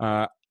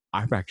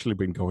 I've actually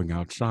been going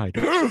outside.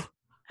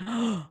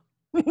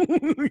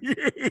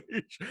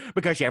 Yes,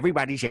 because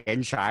everybody's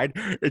inside.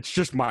 It's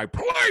just my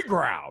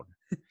playground.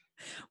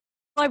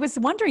 Well, I was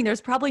wondering,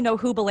 there's probably no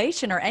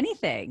jubilation or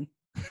anything.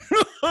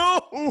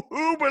 Oh,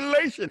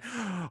 jubilation.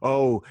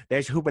 Oh,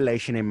 there's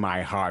jubilation in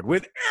my heart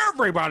with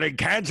everybody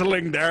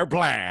canceling their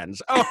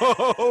plans.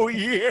 Oh,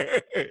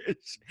 yes.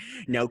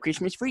 No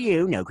Christmas for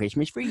you. No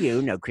Christmas for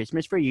you. No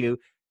Christmas for you.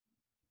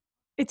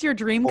 It's your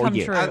dream Oh, come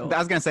yeah. true. I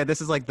was going to say,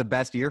 this is like the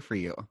best year for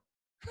you.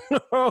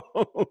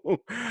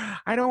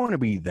 I don't want to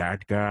be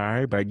that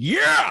guy, but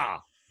yeah.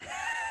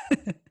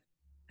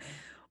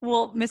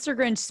 Well, Mr.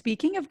 Grinch,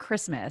 speaking of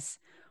Christmas,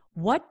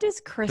 what does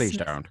Christmas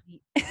Please don't.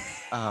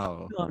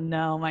 Oh. Oh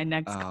no, my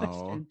next Oh.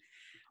 question.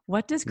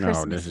 What does No,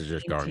 Christmas this is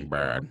just mean to going you?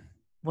 bad.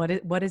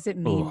 What does it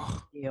mean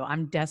Ugh. to you?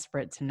 I'm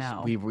desperate to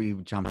know. We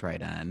jumped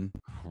right in.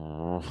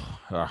 Oh,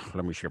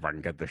 let me see if I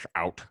can get this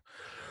out.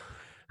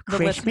 The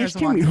Christmas listeners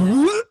to want me. to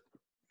know.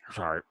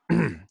 Sorry.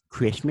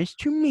 Christmas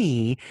to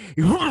me.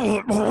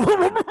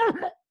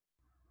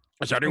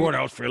 Is anyone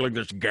else feeling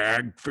this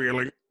gag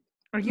feeling?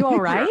 Are you all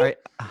right? Right.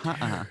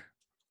 Uh-huh.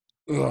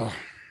 Ugh.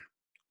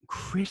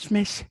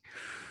 Christmas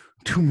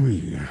to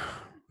me,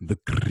 the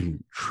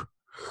Grinch.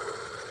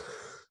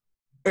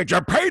 It's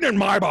a pain in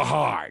my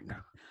behind.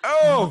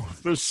 Oh,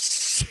 the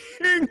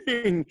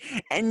singing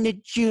and the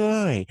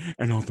joy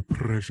and all the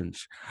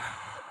presents.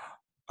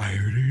 I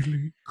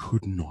really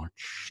could not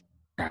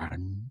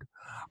stand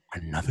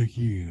another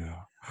year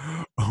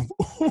of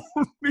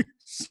only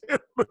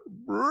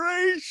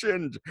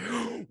celebrations.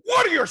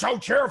 What are you so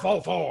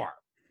cheerful for?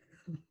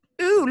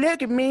 Ooh,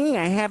 look at me.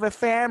 I have a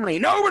family.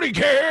 Nobody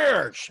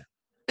cares.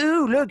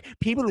 Ooh, look,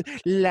 people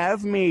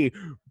love me.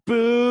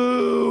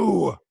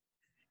 Boo.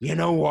 You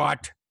know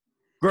what?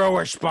 Grow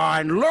a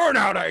spine. Learn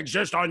how to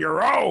exist on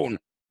your own.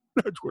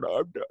 That's what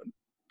I've done.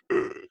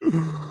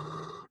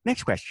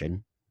 Next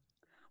question.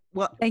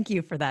 Well, Thank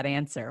you for that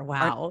answer.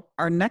 Wow.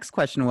 our next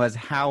question was,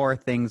 how are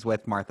things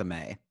with Martha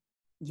May?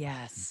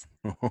 Yes.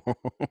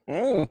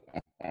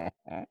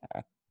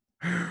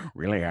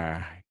 Really,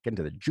 get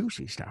into the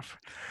juicy stuff.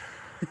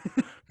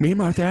 Me and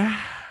Martha,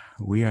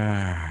 we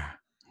are.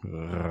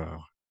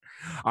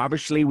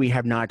 Obviously, we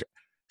have not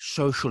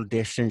social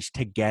distanced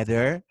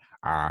together.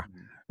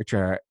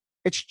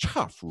 It's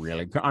tough,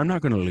 really. I'm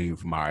not going to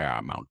leave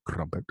my Mount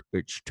Crumpet.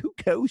 It's too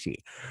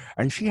cozy.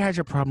 And she has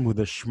a problem with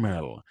the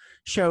smell.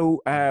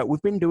 So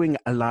we've been doing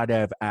a lot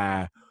of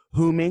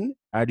hooming.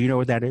 Do you know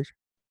what that is?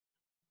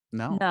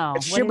 No. No.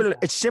 It's what is similar. that?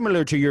 It's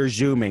similar to your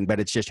zooming, but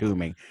it's just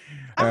hooming.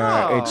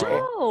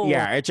 Oh.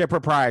 Yeah, it's a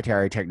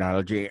proprietary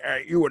technology.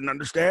 You wouldn't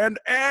understand.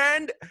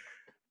 And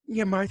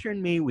yeah, Martha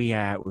and me, we've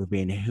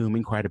been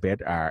hooming quite a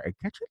bit. It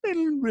gets a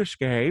little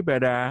risque,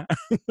 but I'll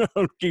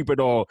keep it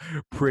all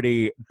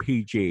pretty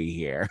PG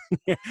here.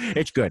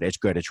 It's good. It's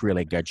good. It's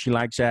really good. She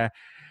likes the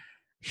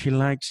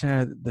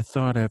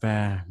thought of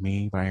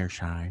me by her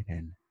side,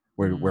 and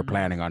we're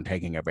planning on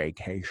taking a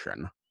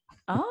vacation.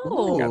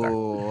 Oh.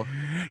 Ooh.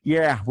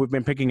 Yeah, we've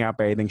been picking out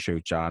bathing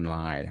suits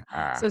online.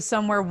 So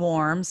somewhere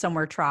warm,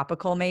 somewhere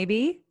tropical,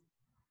 maybe?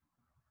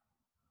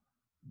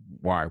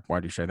 Why do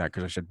you say that?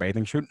 Because I said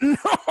bathing suit?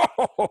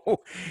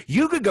 No!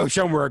 You could go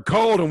somewhere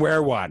cold and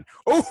wear one.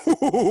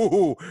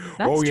 Oh,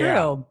 That's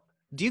yeah. true.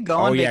 Do you go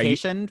Oh, on yeah,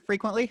 vacation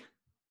frequently?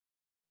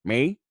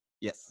 Me?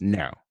 Yes.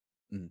 No.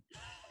 Mm.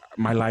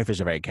 My life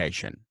is a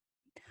vacation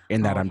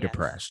in that Oh, I'm yes.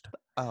 depressed.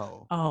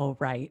 Oh, Oh,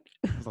 right.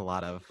 there's a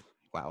lot of,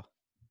 wow.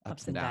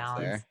 Ups and downs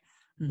there.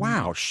 Mhm.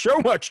 Wow, so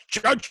much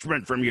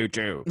judgment from you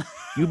two.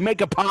 You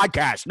make a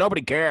podcast.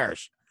 Nobody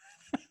cares.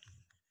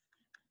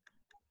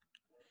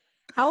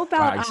 How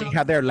about You see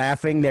how they're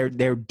laughing?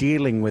 They're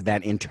dealing with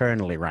that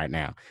internally right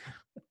now.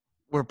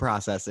 We're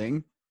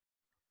processing.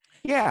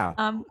 Yeah.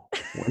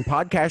 When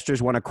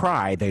podcasters want to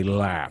cry, they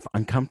laugh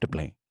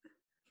uncomfortably.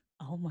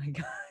 Oh my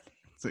God.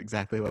 That's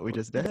exactly what we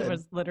just did. It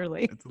was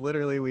literally. It's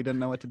literally we didn't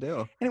know what to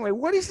do. Anyway,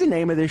 what is the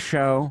name of this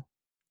show?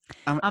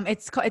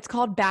 It's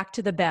called Back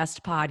to the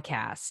Best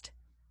Podcast.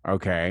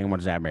 Okay, and what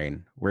does that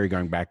mean? Where are you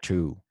going back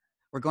to?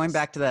 We're going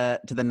back to the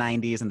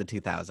 90s and the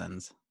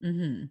 2000s.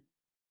 Mm-hmm.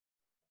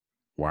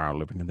 Wow,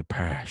 living in the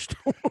past.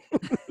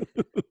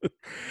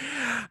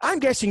 I'm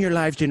guessing your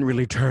life didn't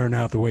really turn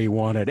out the way you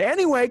wanted.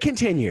 Anyway,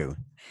 continue.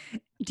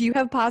 Do you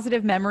have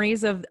positive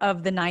memories of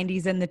the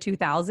 90s and the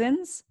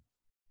 2000s?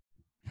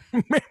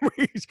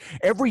 Memories.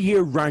 Every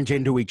year runs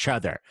into each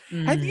other.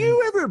 Have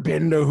you ever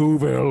been to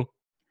Whoville?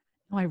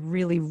 Oh, I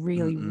really,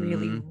 really,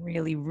 really,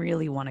 really,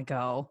 really want to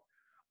go.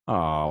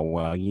 Oh,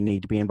 well, you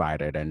need to be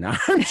invited, and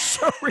I'm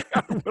sorry,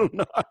 I will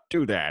not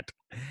do that.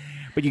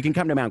 But you can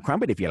come to Mount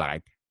Crumpet if you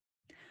like.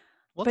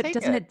 We'll But take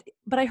doesn't it.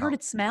 But I heard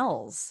it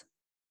smells.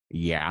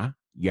 Yeah,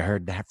 you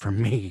heard that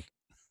from me.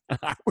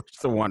 I was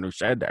the one who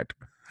said that,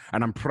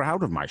 and I'm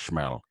proud of my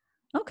smell.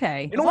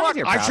 Okay. You know As long as what?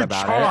 you're I proud should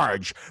about it.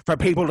 charge for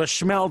people to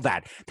smell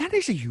that. That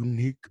is a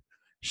unique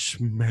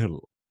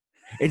smell.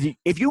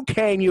 If you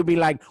came, you'd be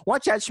like,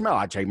 "What's that smell?"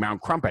 I'd say,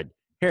 "Mount Crumpet.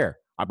 Here,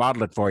 I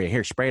bottled it for you.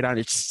 Here, spray it on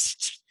it.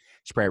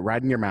 Spray it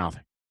right in your mouth.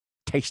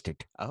 Taste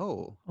it."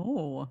 Oh.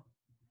 Oh.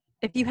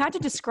 If you had to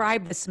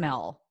describe the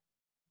smell,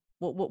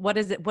 what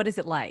is it? What is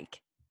it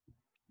like?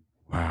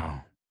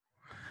 Wow.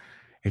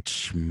 It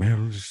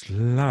smells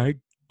like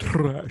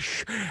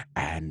trash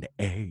and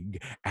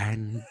egg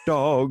and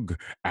dog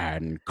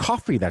and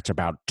coffee that's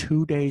about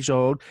 2 days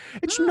old.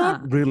 It's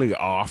not really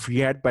off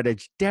yet, but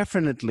it's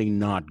definitely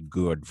not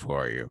good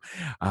for you.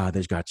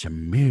 There's got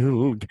some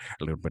milk,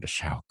 a little bit of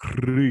sour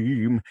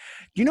cream.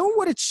 Do you know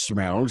what it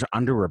smells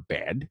under a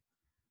bed?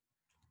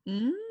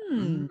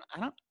 Mm. I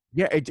don't.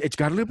 Yeah, it's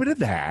got a little bit of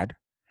that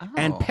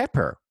and Oh.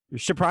 pepper.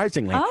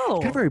 Surprisingly, it's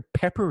got a Oh. very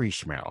peppery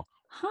smell.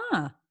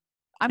 Huh.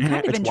 I'm And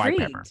kind of it's white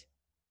pepper. intrigued.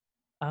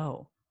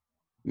 Oh.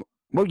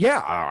 Well,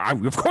 yeah,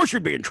 of course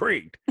you'd be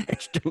intrigued.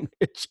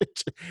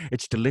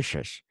 It's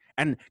delicious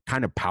and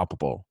kind of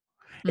palpable.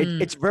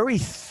 It's very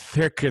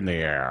thick in the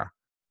air.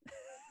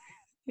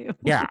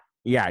 Yeah.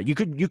 You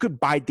could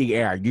bite the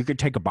air. You could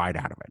take a bite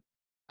out of it.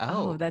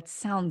 Oh, that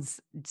sounds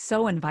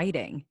so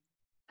inviting.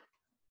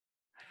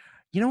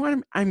 You know what?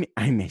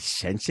 I'm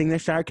sensing the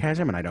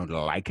sarcasm, and I don't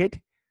like it.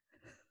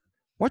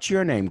 What's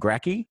your name,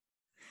 Gracky?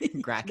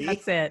 Gracky.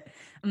 That's it.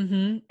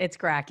 Mm-hmm. It's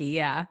Gracky.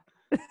 Yeah.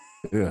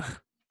 Ugh.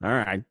 All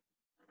right.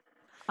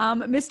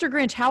 Mr.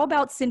 Grinch, how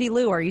about Cindy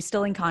Lou? Are you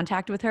still in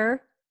contact with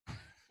her?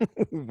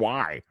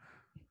 Why?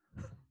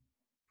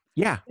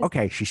 Yeah.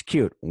 Okay. She's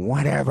cute.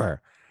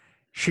 Whatever.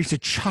 She's a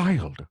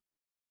child.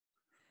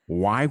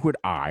 Why would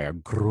I, a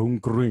grown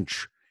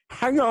Grinch,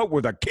 hang out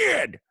with a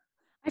kid?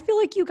 I feel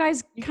like you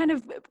guys kind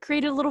of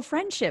created a little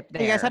friendship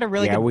there. You guys had a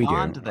really good we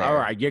bond do. there. All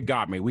right, you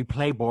got me. We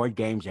play board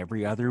games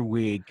every other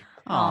week.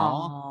 Aw.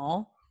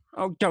 Aw.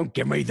 Oh, don't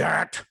give me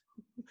that.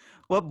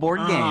 What board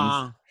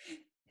games?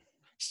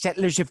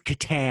 Settlers of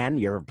Catan.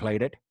 You ever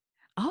played it?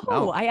 Oh,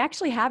 No. I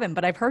actually haven't,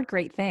 but I've heard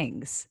great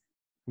things.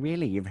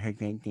 Really? You've heard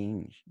great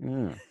things.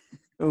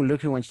 Oh,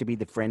 look who wants to be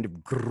the friend of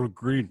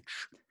Grinch.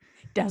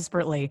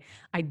 Desperately.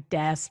 I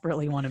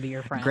desperately want to be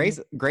your friend.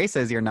 Grace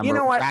is your number. You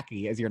know what?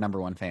 Gracky is your number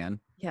one fan.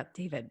 Yep,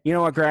 David. You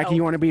know what, Gracky? Oh.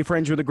 You want to be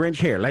friends with the Grinch?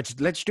 Here,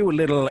 let's do a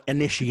little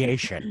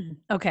initiation.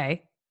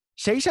 Okay.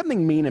 Say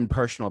something mean and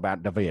personal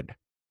about David.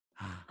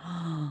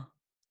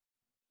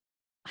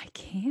 I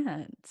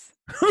can't.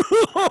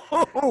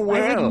 Well,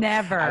 I would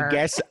never.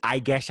 I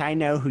guess I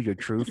know who your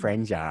true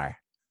friends are.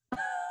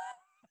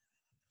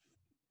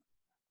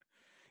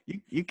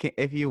 You can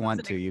if you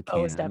want It's to. an You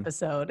exposed can.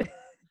 episode.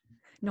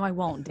 No, I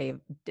won't, Dave.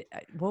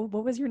 What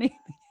was your name?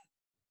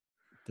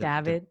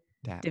 David.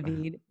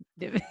 David.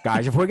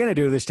 Guys, if we're going to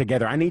do this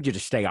together, I need you to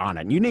stay on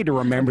it. You need to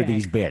remember Okay.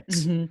 these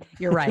bits. Mhm.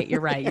 You're right.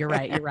 You're right. You're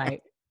right. You're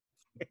right.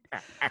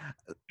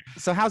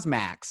 So how's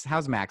Max?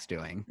 How's Max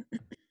doing?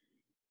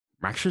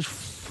 Max is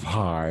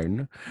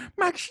fine.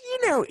 Max,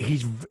 you know,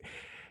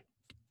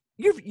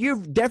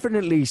 you've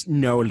definitely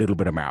know a little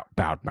bit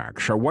about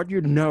Max. So what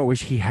you know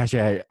is he has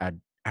a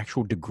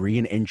actual degree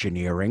in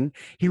engineering.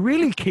 He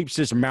really keeps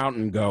this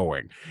mountain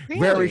going.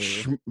 Really?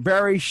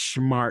 Very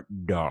smart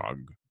dog.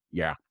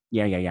 Yeah.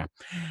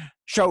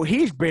 So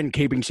he's been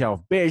keeping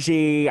himself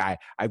busy.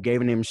 I've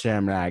given him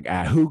some like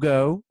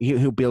Hugo.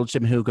 He'll build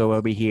some Hugo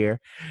over here.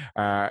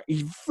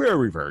 He's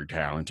very, very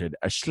talented.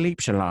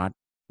 Sleeps a lot.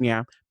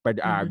 Yeah, but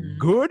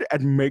good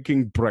at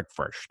making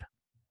breakfast.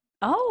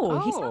 Oh,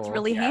 he sounds Oh,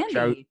 really yeah, handy.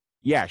 so-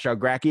 Yeah, so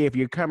Gracky, if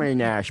you come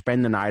and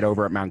spend the night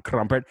over at Mount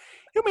Crumpet,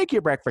 he'll make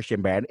you breakfast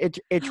in bed.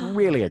 It's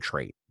really a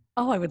treat.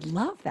 Oh, I would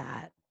love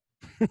that.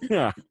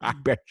 I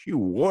bet you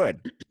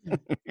would.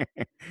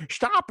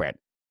 Stop it.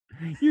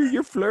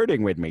 You're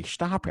flirting with me.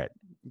 Stop it.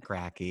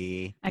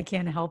 Cracky. I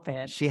can't help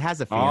it. She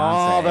has a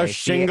All fiance. the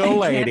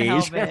single I can't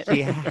ladies. help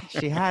it.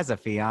 She has a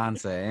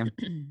fiance.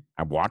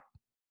 A what?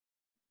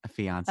 A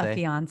fiance. A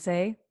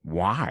fiance.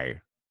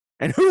 Why?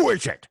 And who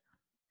is it?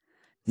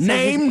 So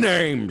Name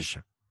names.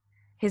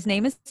 His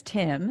name is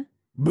Tim.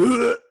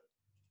 Bleh.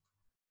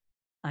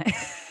 I,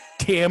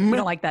 Tim. you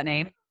don't like that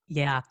name?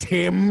 Yeah.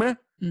 Tim.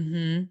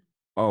 Mm-hmm.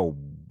 Oh,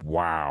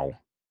 wow.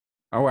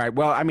 All right.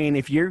 Well, I mean,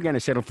 if you're going to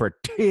settle for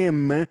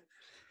Tim, well,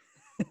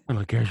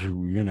 I guess,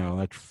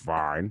 that's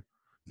fine.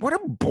 What a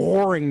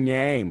boring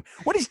name.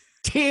 What is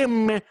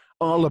Tim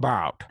all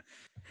about?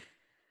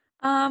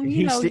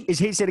 Is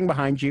he sitting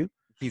behind you?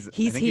 He's I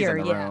think here,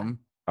 He's in the room.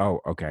 Oh,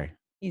 okay.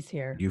 he's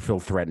here. Do you feel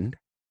threatened?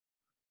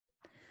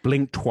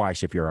 Blink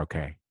twice if you're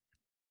okay.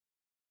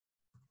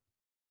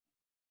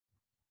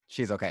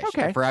 She's okay.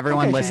 Okay. For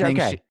everyone Okay, she's listening,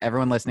 okay.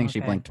 she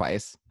Okay. blinked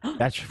twice.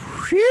 That's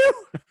phew.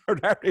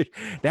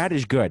 That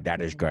is good.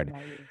 That is good.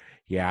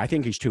 Yeah, I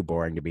think he's too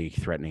boring to be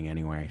threatening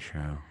anyway.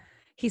 So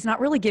He's not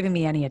really giving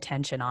me any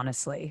attention,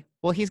 honestly.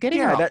 Well, he's getting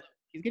Yeah,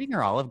 he's getting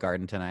her Olive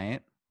Garden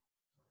tonight.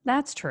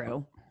 That's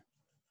true.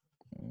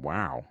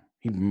 wow.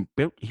 He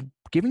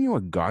giving you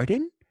a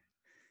garden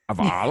of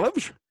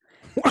olives?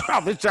 Wow,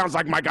 this sounds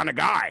like my kind of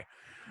guy.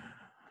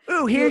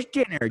 Ooh, here's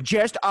dinner.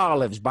 Just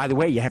olives. By the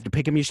way, you have to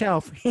pick them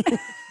yourself.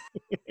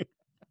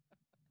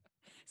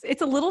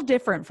 It's a little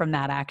different from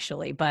that,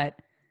 actually, but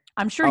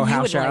I'm sure Oh, you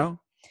how would so? like.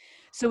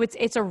 So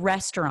it's a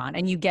restaurant,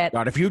 and you get.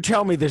 God, if you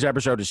tell me this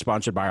episode is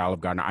sponsored by Olive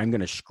Garden, I'm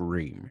going to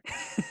scream.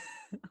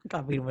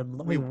 God, we would.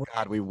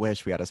 God, we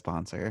wish we had a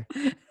sponsor.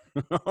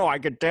 Oh, I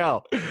could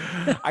tell.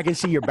 I can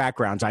see your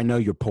backgrounds. I know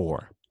you're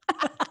poor.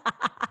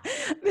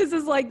 This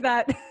is like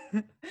that.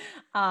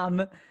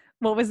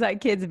 What was that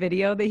kid's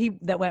video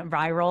that went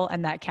viral,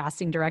 and that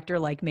casting director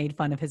made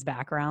fun of his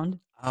background?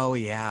 Oh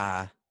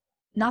yeah.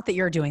 Not that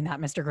you're doing that,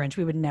 Mr. Grinch.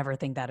 We would never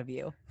think that of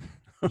you.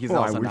 He's Oh,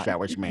 I also wish not- that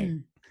was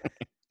me.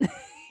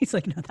 He's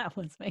like, no, that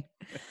was me.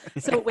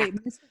 So wait,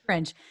 Mr.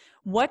 Grinch,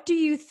 what do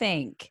you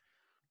think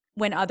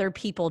when other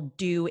people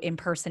do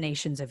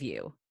impersonations of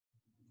you?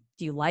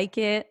 Do you like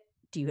it?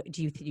 Do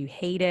you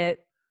hate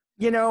it?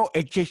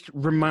 It just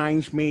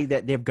reminds me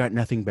that they've got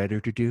nothing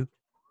better to do.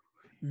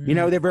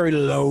 They're very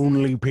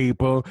lonely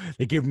people.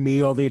 They give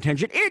me all the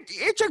attention.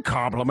 It's a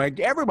compliment.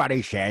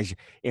 Everybody says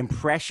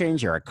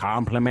impressions are a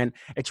compliment.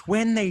 It's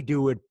when they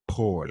do it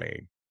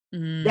poorly.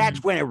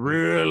 That's when it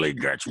really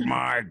gets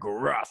my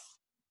gruff.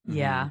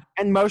 Yeah.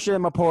 And most of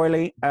them are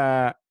poorly.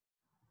 But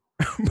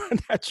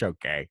that's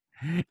okay.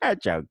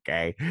 That's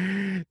okay.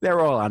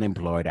 They're all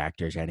unemployed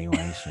actors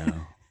anyway, so.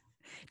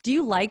 Do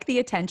you like the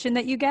attention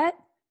that you get?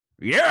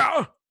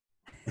 Yeah.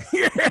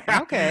 Yeah.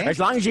 Okay. As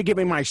long as you give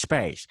me my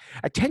space.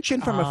 Attention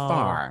from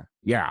afar.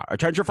 Yeah.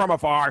 Attention from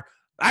afar.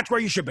 That's where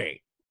you should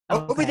be.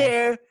 Over Okay.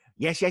 there.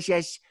 Yes, yes,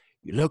 yes.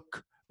 You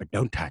look, but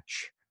don't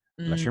touch.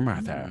 Unless you're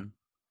Martha. Mhm.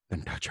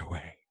 Then touch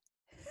away.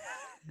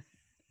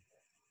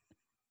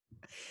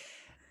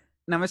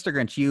 Now, Mr.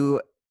 Grinch,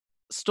 you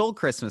stole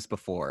Christmas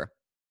before.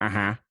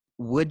 Uh-huh.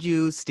 Would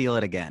you steal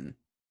it again?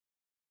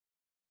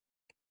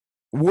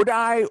 Would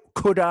I?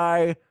 Could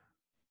I?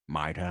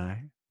 Might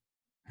I?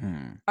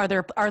 Are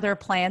there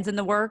plans in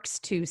the works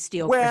to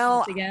steal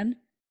Well, Christmas again?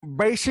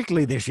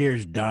 Basically, this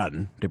year's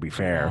done, to be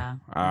fair.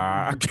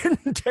 It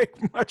didn't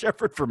take much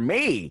effort for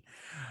me.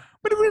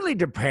 But it really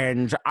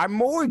depends. I'm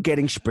more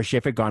getting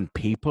specific on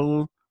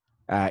people,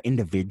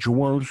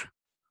 individuals.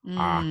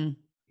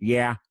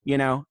 Yeah,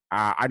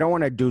 I don't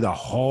want to do the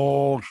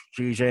whole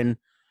season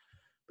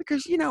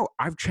because,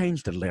 I've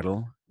changed a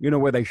little.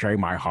 Where they say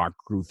my heart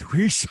grew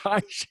 3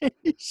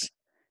 sizes?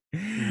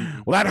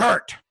 Well, that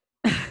hurt.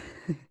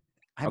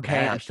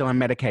 Okay, I'm still on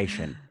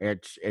medication.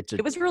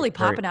 It was really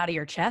popping out of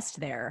your chest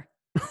there.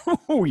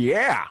 Oh,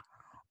 yeah.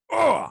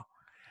 Oh,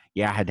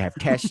 yeah, I had to have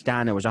tests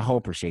done. It was a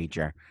whole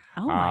procedure.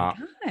 Oh, my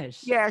gosh.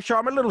 Yeah, so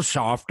I'm a little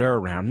softer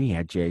around the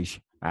edges.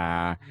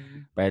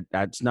 But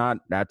that's not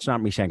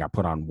me saying I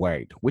put on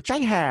weight, which I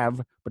have,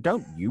 but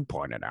don't you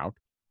point it out.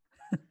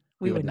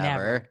 We would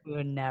never. We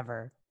would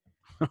never.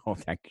 Oh,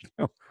 thank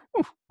you.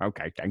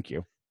 Okay, thank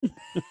you.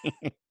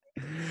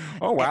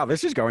 Oh, wow,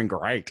 this is going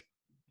great.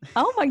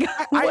 Oh my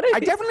God. I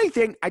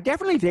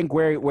definitely think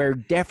we're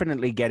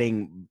definitely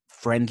getting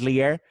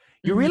friendlier.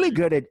 You're really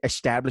good at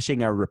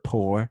establishing a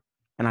rapport,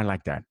 and I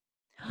like that.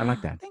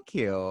 Thank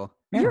you.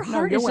 Yeah, Your no,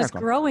 heart you're is just welcome.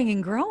 growing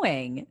and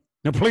growing.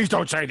 No, please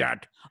don't say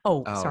that.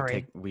 Oh, Oh,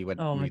 sorry. we would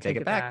Oh, I'm we gonna take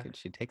it back. back.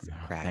 She takes it.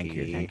 Thank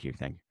you.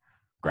 I'm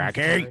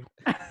Cracky.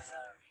 sorry.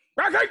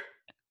 Cracky.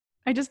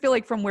 I just feel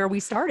like from where we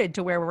started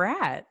to where we're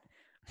at,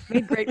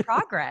 made great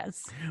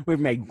progress. We've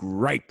made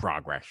great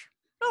progress.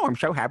 Oh, I'm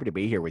so happy to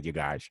be here with you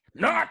guys.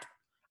 Not,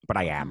 but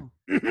I am.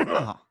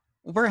 Oh,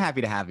 we're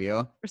happy to have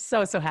you.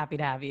 We're so happy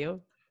to have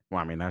you.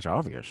 Well, I mean, that's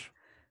obvious.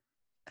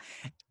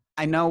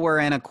 I know we're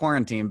in a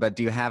quarantine, but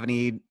do you have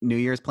any New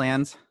Year's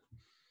plans?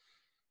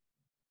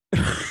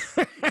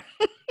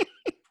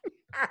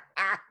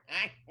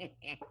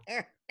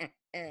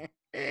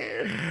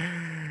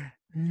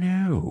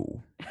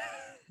 No.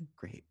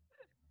 Great.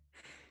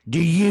 Do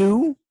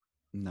you?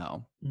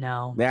 No.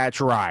 No. That's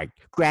right.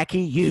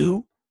 Cracky,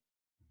 you?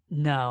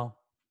 No.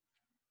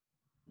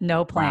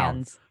 No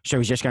plans. So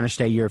he's just going to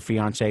stay your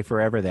fiance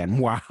forever then?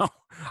 Wow.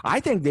 I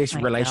think this I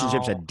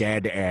relationship's a know.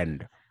 dead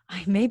end.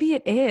 Maybe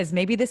it is.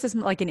 Maybe this is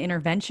like an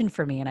intervention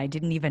for me and I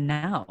didn't even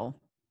know.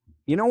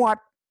 You know what?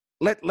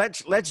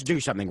 Let's do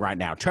something right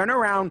now. Turn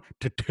around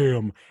to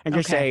Tim and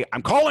just Okay. say,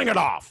 I'm calling it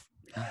off.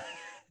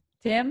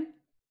 Tim,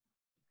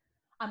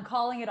 I'm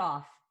calling it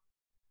off.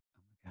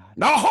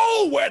 The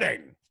whole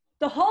wedding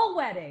The whole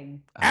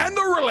wedding and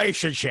the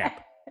relationship.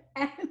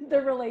 and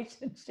the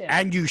relationship.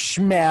 And you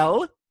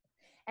smell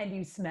And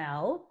you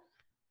smell.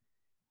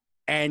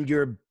 and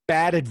you're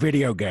bad at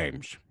video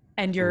games.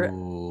 And you're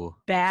Ooh.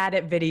 bad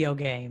at video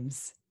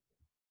games.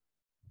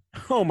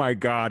 Oh my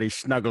God, he's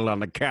snuggled on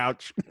the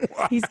couch.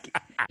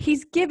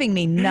 He's giving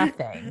me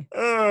nothing.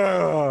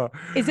 Oh.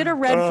 Is it a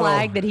red Oh.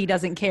 flag that he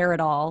doesn't care at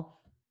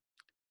all?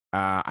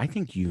 I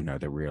think you know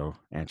the real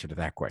answer to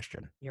that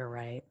question. You're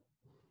right.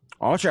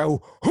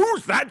 Also,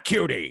 who's that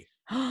cutie?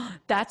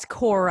 That's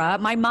Cora.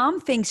 My mom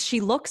thinks she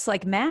looks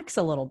like Max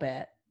a little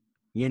bit.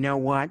 You know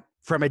what?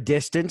 From a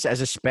distance, as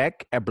a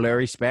speck, a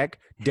blurry speck,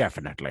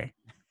 definitely.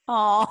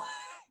 Oh,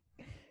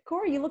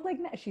 Cora, you look like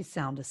Max. She's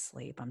sound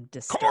asleep. I'm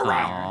disturbed. Cora!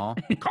 Aw.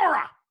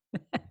 Cora!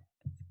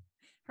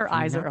 Her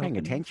eyes You're are not paying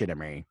open. attention to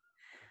me.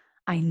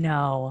 I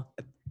know.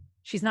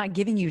 She's not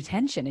giving you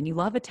attention, and you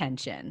love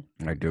attention.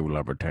 I do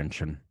love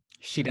attention.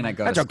 She didn't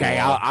go That's to okay.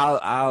 school.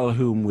 I'll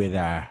whom with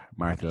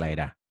Martha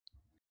later.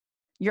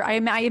 I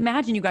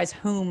imagine you guys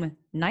whom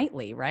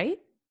nightly, right?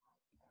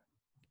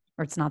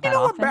 Or it's not You that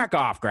know what? often. Back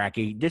off,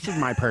 Cracky. This is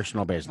my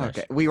personal business.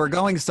 Okay, we were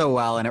going so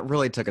well, and it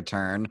really took a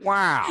turn.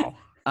 Wow.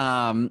 Mr.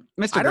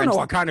 I don't Grinch, know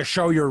what kind of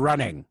show you're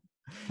running,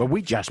 but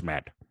we just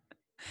met.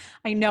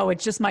 I know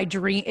it's just my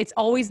dream. It's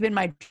always been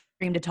my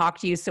dream to talk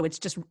to you, so it's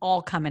just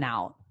all coming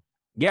out.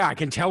 Yeah, I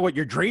can tell what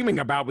you're dreaming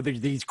about with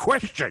these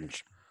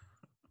questions.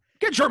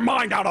 Get your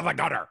mind out of the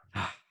gutter.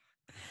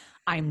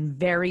 I'm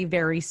very,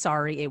 very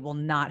sorry. It will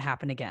not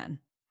happen again.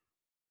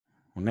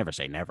 We'll never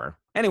say never.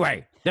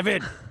 Anyway,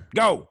 David,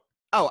 go.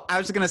 Oh, I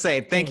was just gonna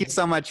say thank you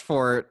so much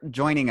for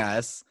joining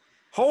us.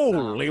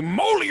 Holy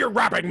moly, you're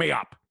wrapping me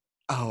up.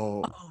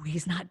 Oh, Oh,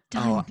 he's not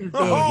done, David.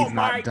 Oh, he's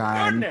not my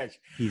done. goodness.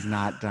 he's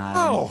not done.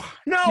 Oh,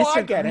 no, Mr.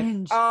 I get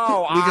Grinch. it.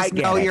 Oh, we I just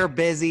get know it. you're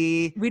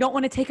busy. We don't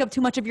want to take up too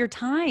much of your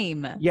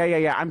time.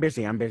 Yeah. I'm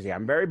busy. I'm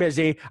very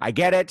busy. I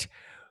get it.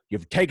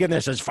 You've taken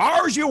this as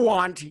far as you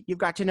want. You've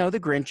got to know the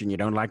Grinch and you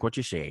don't like what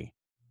you see.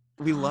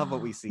 We love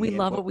what we see. We and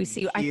love what we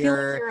see. I feel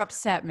hear. like you're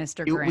upset,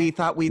 Mr. we Grant.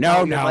 thought we'd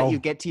No. let you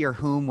get to your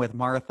whom with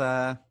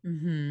Martha.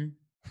 Mm-hmm.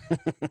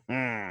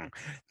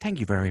 Thank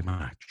you very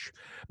much.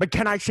 But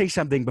can I say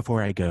something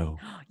before I go?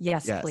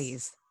 Yes, Yes.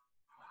 please.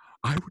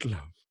 I would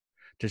love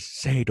to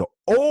say to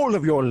all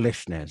of your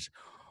listeners,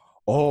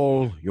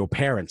 all your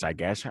parents, I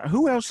guess.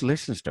 Who else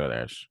listens to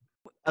this?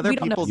 Other We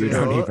don't know. people You do.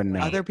 don't even know.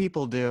 Other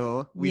people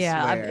do. We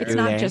yeah, swear. it's Do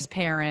not they? just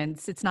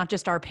parents. It's not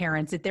just our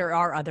parents. There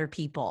are other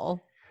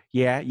people.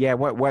 Yeah.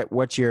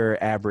 What's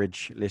your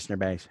average listener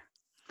base?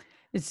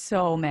 It's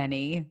so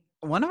many.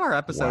 One of our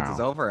episodes is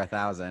Wow. over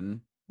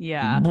 1,000.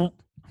 Yeah.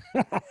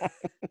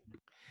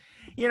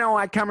 You know,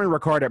 I come and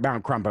record at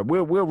Mount Crumpet.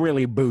 We'll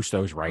really boost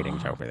those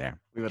ratings over there.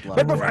 We would love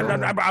But,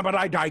 to. but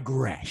I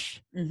digress.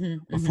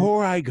 Mm-hmm.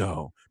 Before I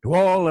go, to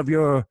all of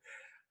your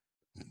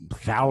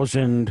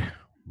thousand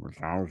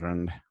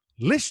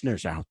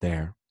listeners out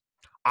there,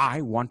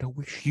 I want to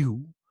wish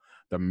you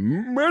the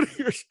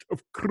merriest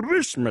of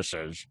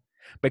Christmases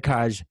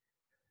because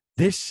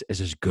this is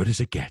as good as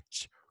it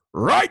gets.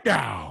 Right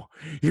now,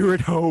 you're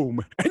at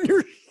home and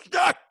you're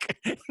stuck.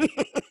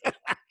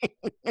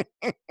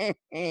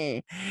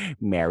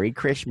 Merry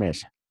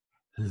Christmas,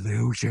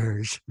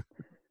 losers.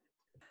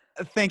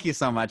 Thank you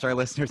so much. Our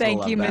listeners will Thank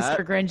love you, that.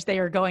 Mr. Grinch. They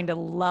are going to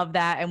love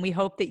that. And we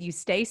hope that you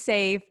stay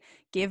safe.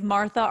 Give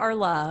Martha our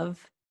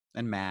love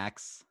And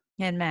Max.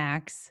 and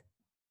Max.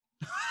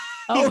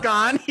 He's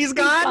gone. He's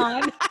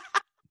gone. gone.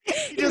 He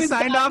He just was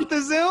signed gone. off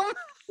the Zoom.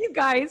 You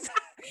guys,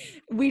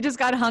 we just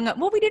got hung up.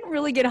 Well, we didn't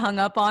really get hung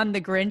up on. The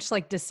Grinch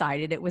like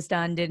decided it was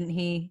done, didn't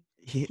he?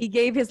 He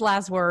gave his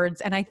last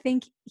words, and I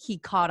think he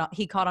caught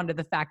on to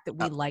the fact that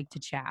we like to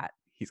chat.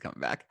 He's coming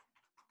back.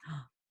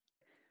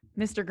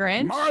 Mr.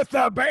 Grinch?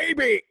 Martha,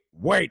 baby.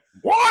 Wait,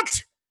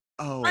 what?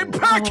 Oh, I'm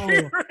back Oh.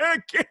 here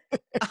again.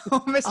 oh,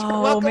 Mr.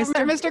 Oh, welcome,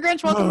 Mr. Mr.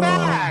 Grinch. Welcome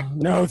back.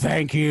 No,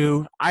 thank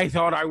you. I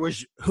thought I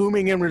was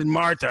hooming in with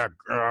Martha.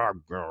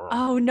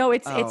 Oh no,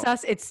 it's Oh.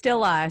 us. It's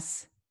still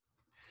us.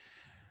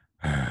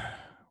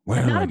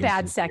 Well, Not I a guess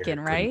bad this second,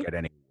 year couldn't right? get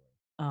any-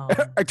 Oh.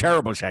 A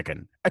terrible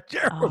second. A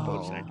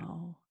terrible second.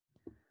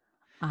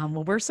 Oh.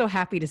 Well, we're so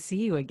happy to see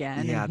you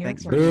again. Yeah, and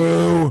thanks here's-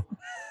 Boo.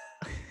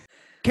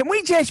 Can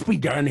we just be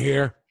done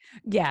here?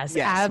 Yes,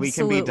 Yes, absolutely. we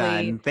can be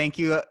done.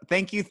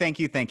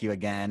 Thank you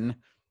again.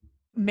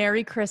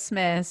 Merry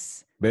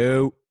Christmas.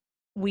 Boo.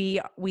 We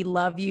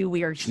love you.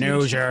 We are huge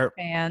Snoozer.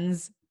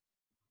 fans.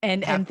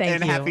 And thank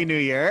you. Happy New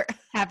Year.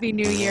 Happy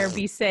New Year.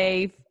 Be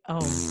safe.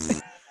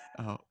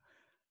 Oh,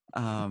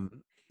 Oh,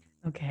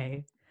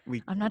 okay.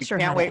 we. I'm not we sure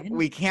Can't how to wait. end.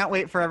 We can't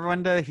wait for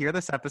everyone to hear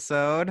this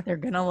episode. They're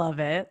gonna love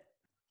it.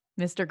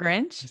 Mr.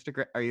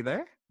 Grinch? Are you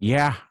there?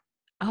 Yeah.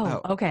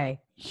 Oh, okay.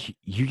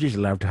 You just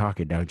love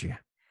talking, don't you?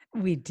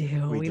 We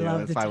do. We do. love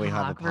That's to why talk. we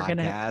have a We're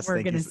gonna podcast. we're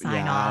Thank you gonna so-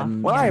 sign yeah, off.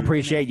 Well, I Yeah.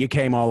 appreciate you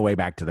came all the way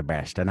back to the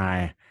best, and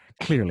I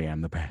clearly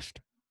am the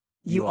best.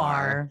 You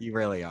are. You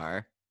really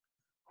are.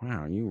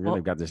 Wow, you really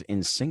Well- got this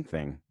in sync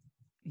thing.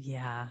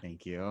 Yeah,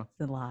 Thank you.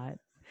 it's a lot.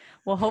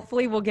 Well,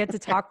 hopefully we'll get to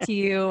talk to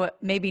you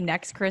maybe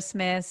next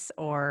Christmas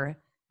or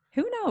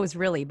who knows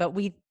really, but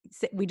we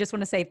just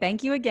want to say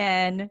thank you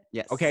again.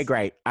 Yes. Okay,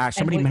 great.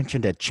 Somebody we-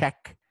 mentioned a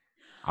check.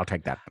 I'll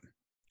take that.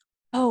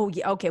 Oh,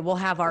 yeah, okay, we'll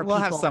have our We'll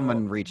have people-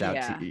 someone reach out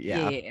to you.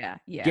 Yeah.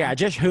 Yeah. Yeah,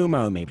 just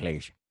Humo me,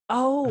 please.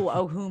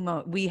 Oh,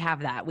 Humo. We have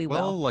that. We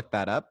We'll will. look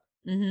that up.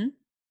 Mm-hmm.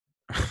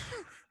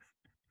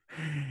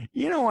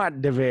 You know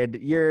what,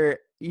 David? Your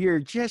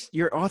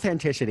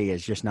authenticity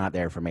is just not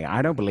there for me.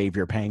 I don't believe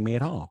you're paying me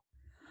at all.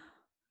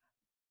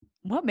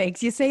 What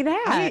makes you say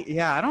that?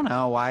 I don't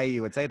know why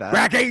you would say that.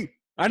 Racky,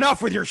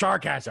 enough with your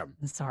sarcasm.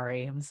 I'm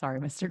sorry,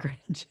 Mr.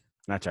 Grinch.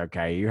 That's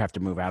okay. You have to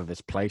move out of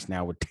this place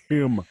now with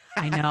Tim.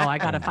 I know. I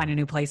got to find a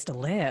new place to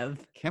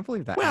live. Can't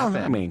believe that Well,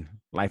 happened. I mean,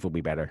 life will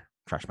be better.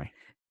 Trust me.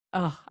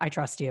 Oh, I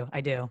trust you.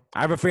 I do.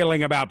 I have a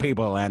feeling about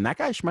people, and that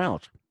guy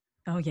smells.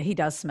 Oh, yeah, he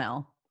does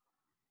smell.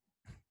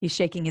 He's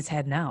shaking his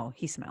head no.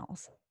 He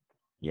smells.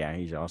 Yeah,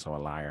 he's also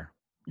a liar.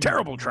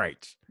 Terrible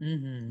traits.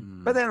 Mm-hmm.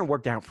 Mm. But then it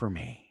worked out for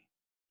me.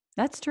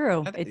 That's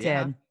true. That- It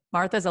yeah. did.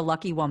 Martha's a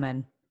lucky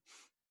woman.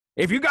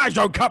 If you guys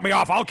don't cut me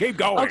off, I'll keep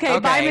going. Okay,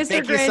 bye, Okay, Mr.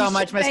 thank Grinch. you so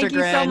much, Mr. Thank you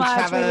so Grinch.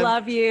 much. Have We a-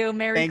 love you.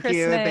 Merry Thank Christmas.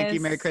 you. Thank you.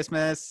 Merry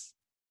Christmas.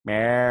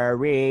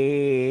 Merry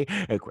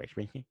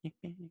Christmas.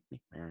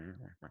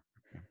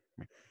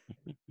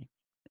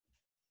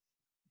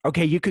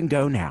 Okay, you can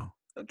go now.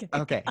 Okay.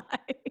 Okay.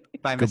 Bye.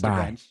 Bye, Mr.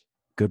 Goodbye. Grinch.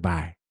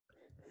 Goodbye.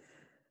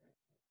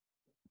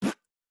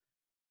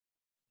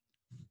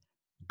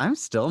 I'm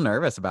still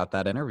nervous about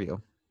that interview.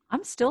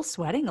 I'm still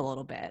sweating a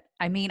little bit.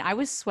 I mean, I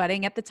was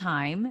sweating at the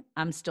time.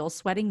 I'm still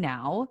sweating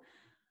now.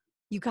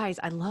 You guys,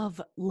 I love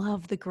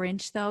the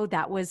Grinch though.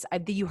 That was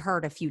you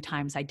heard a few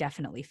times. I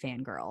definitely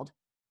fangirled.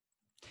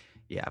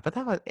 Yeah, but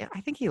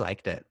I think he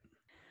liked it.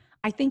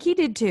 I think he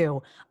did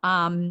too.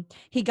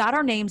 He got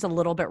our names a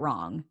little bit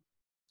wrong.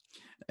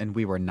 And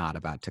we were not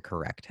about to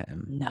correct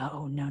him.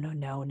 No,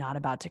 not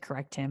about to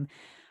correct him.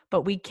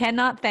 But we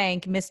cannot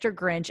thank Mr.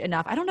 Grinch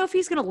enough. I don't know if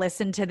he's going to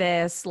listen to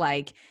this.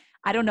 Like,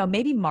 I don't know.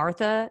 Maybe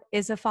Martha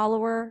is a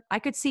follower. I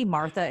could see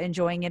Martha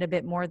enjoying it a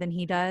bit more than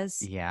he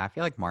does. Yeah, I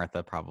feel like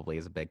Martha probably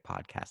is a big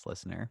podcast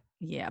listener.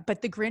 Yeah,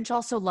 but the Grinch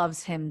also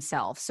loves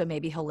himself. So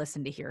maybe he'll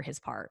listen to hear his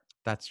part.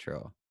 That's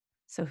true.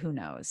 So who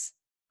knows?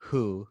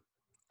 Who?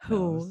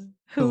 Who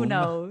Whom?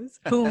 knows?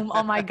 Whom?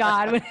 Oh my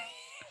God.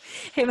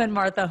 Him and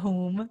Martha,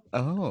 whom?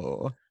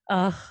 Oh.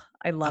 Ugh,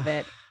 I love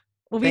it.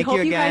 Well, we Thank hope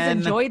you you guys again.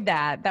 enjoyed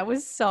that. That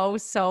was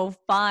so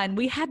fun.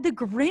 We had the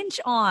Grinch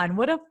on.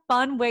 What a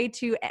fun way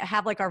to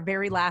have like our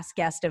very last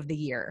guest of the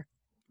year.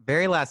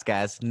 Very last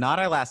guest, not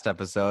our last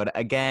episode.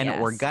 Again,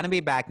 we're Yes. going to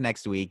be back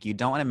next week. You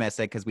don't want to miss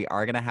it because we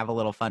are going to have a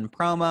little fun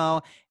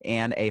promo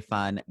and a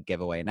fun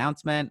giveaway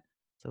announcement.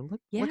 So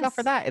look out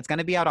for Yes. that. It's going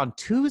to be out on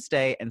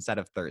Tuesday instead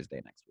of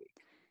Thursday next week.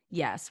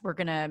 Yes, we're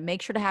going to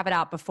make sure to have it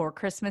out before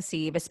Christmas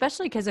Eve,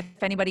 especially because if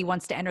anybody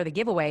wants to enter the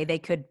giveaway, they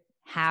could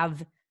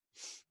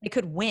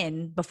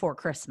win before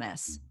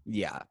Christmas.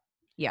 Yeah.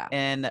 Yeah.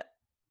 And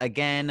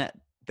again,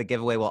 the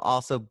giveaway will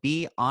also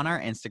be on our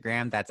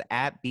Instagram. That's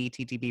at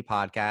BTTB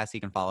Podcast. You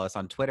can follow us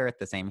on Twitter at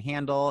the same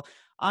handle.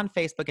 On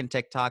Facebook and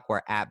TikTok,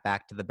 we're at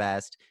Back to the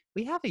Best.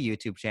 We have a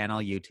YouTube channel,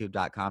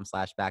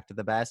 youtube.com/Back to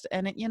the Best.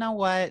 And you know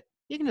what?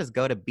 You can just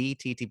go to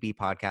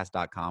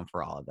bttbpodcast.com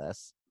for all of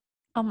this.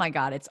 Oh my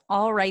God, it's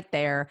all right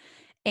there.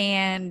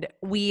 And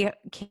we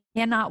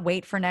cannot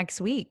wait for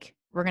next week.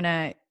 We're going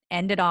to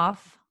end it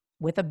off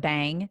with a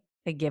bang,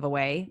 a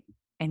giveaway.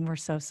 And we're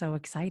so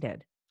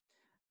excited.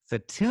 So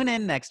tune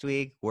in next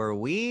week where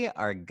we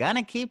are going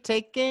to keep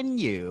taking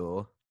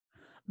you.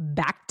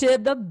 Back to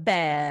the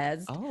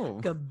best. Oh.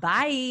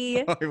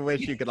 Goodbye. I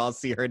wish you could all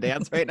see her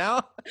dance right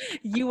now.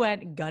 You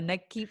went, gonna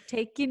keep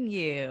taking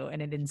you. And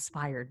it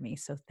inspired me.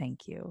 So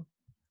thank you.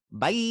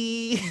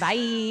 Bye.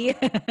 Bye.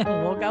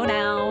 We'll go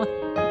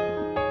now.